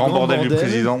 5 Le du Grand Bordel du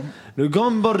président. Le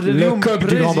Grand Bordel Le coq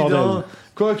du Grand Bordel.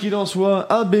 Quoi qu'il en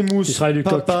soit, Abemous, Il sera élu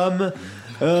coq. Papam.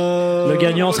 Le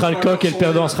gagnant sera le coq et le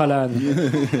perdant sera l'âne.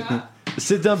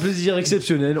 C'est un plaisir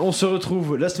exceptionnel. On se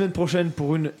retrouve la semaine prochaine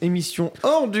pour une émission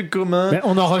hors du commun. Mais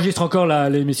on enregistre encore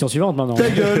l'émission suivante maintenant. Ta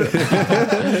gueule.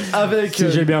 Avec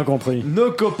Si j'ai bien compris.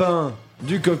 nos copains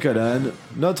du Coq à l'âne,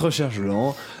 notre cher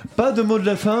Jolan. Pas de mot de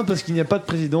la fin parce qu'il n'y a pas de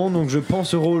président, donc je prends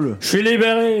ce rôle. Je suis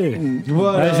libéré.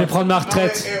 Voilà. Ouais, je vais prendre ma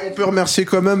retraite. Et on peut remercier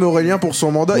quand même Aurélien pour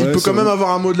son mandat. Il peut quand même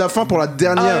avoir un mot de la fin pour la À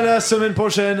dernière. la semaine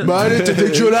prochaine. Bah allez, t'es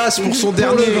dégueulasse pour son Pour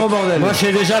dernier. le Grand Bordel. Moi, je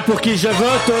sais déjà pour qui je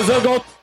vote aux secondes.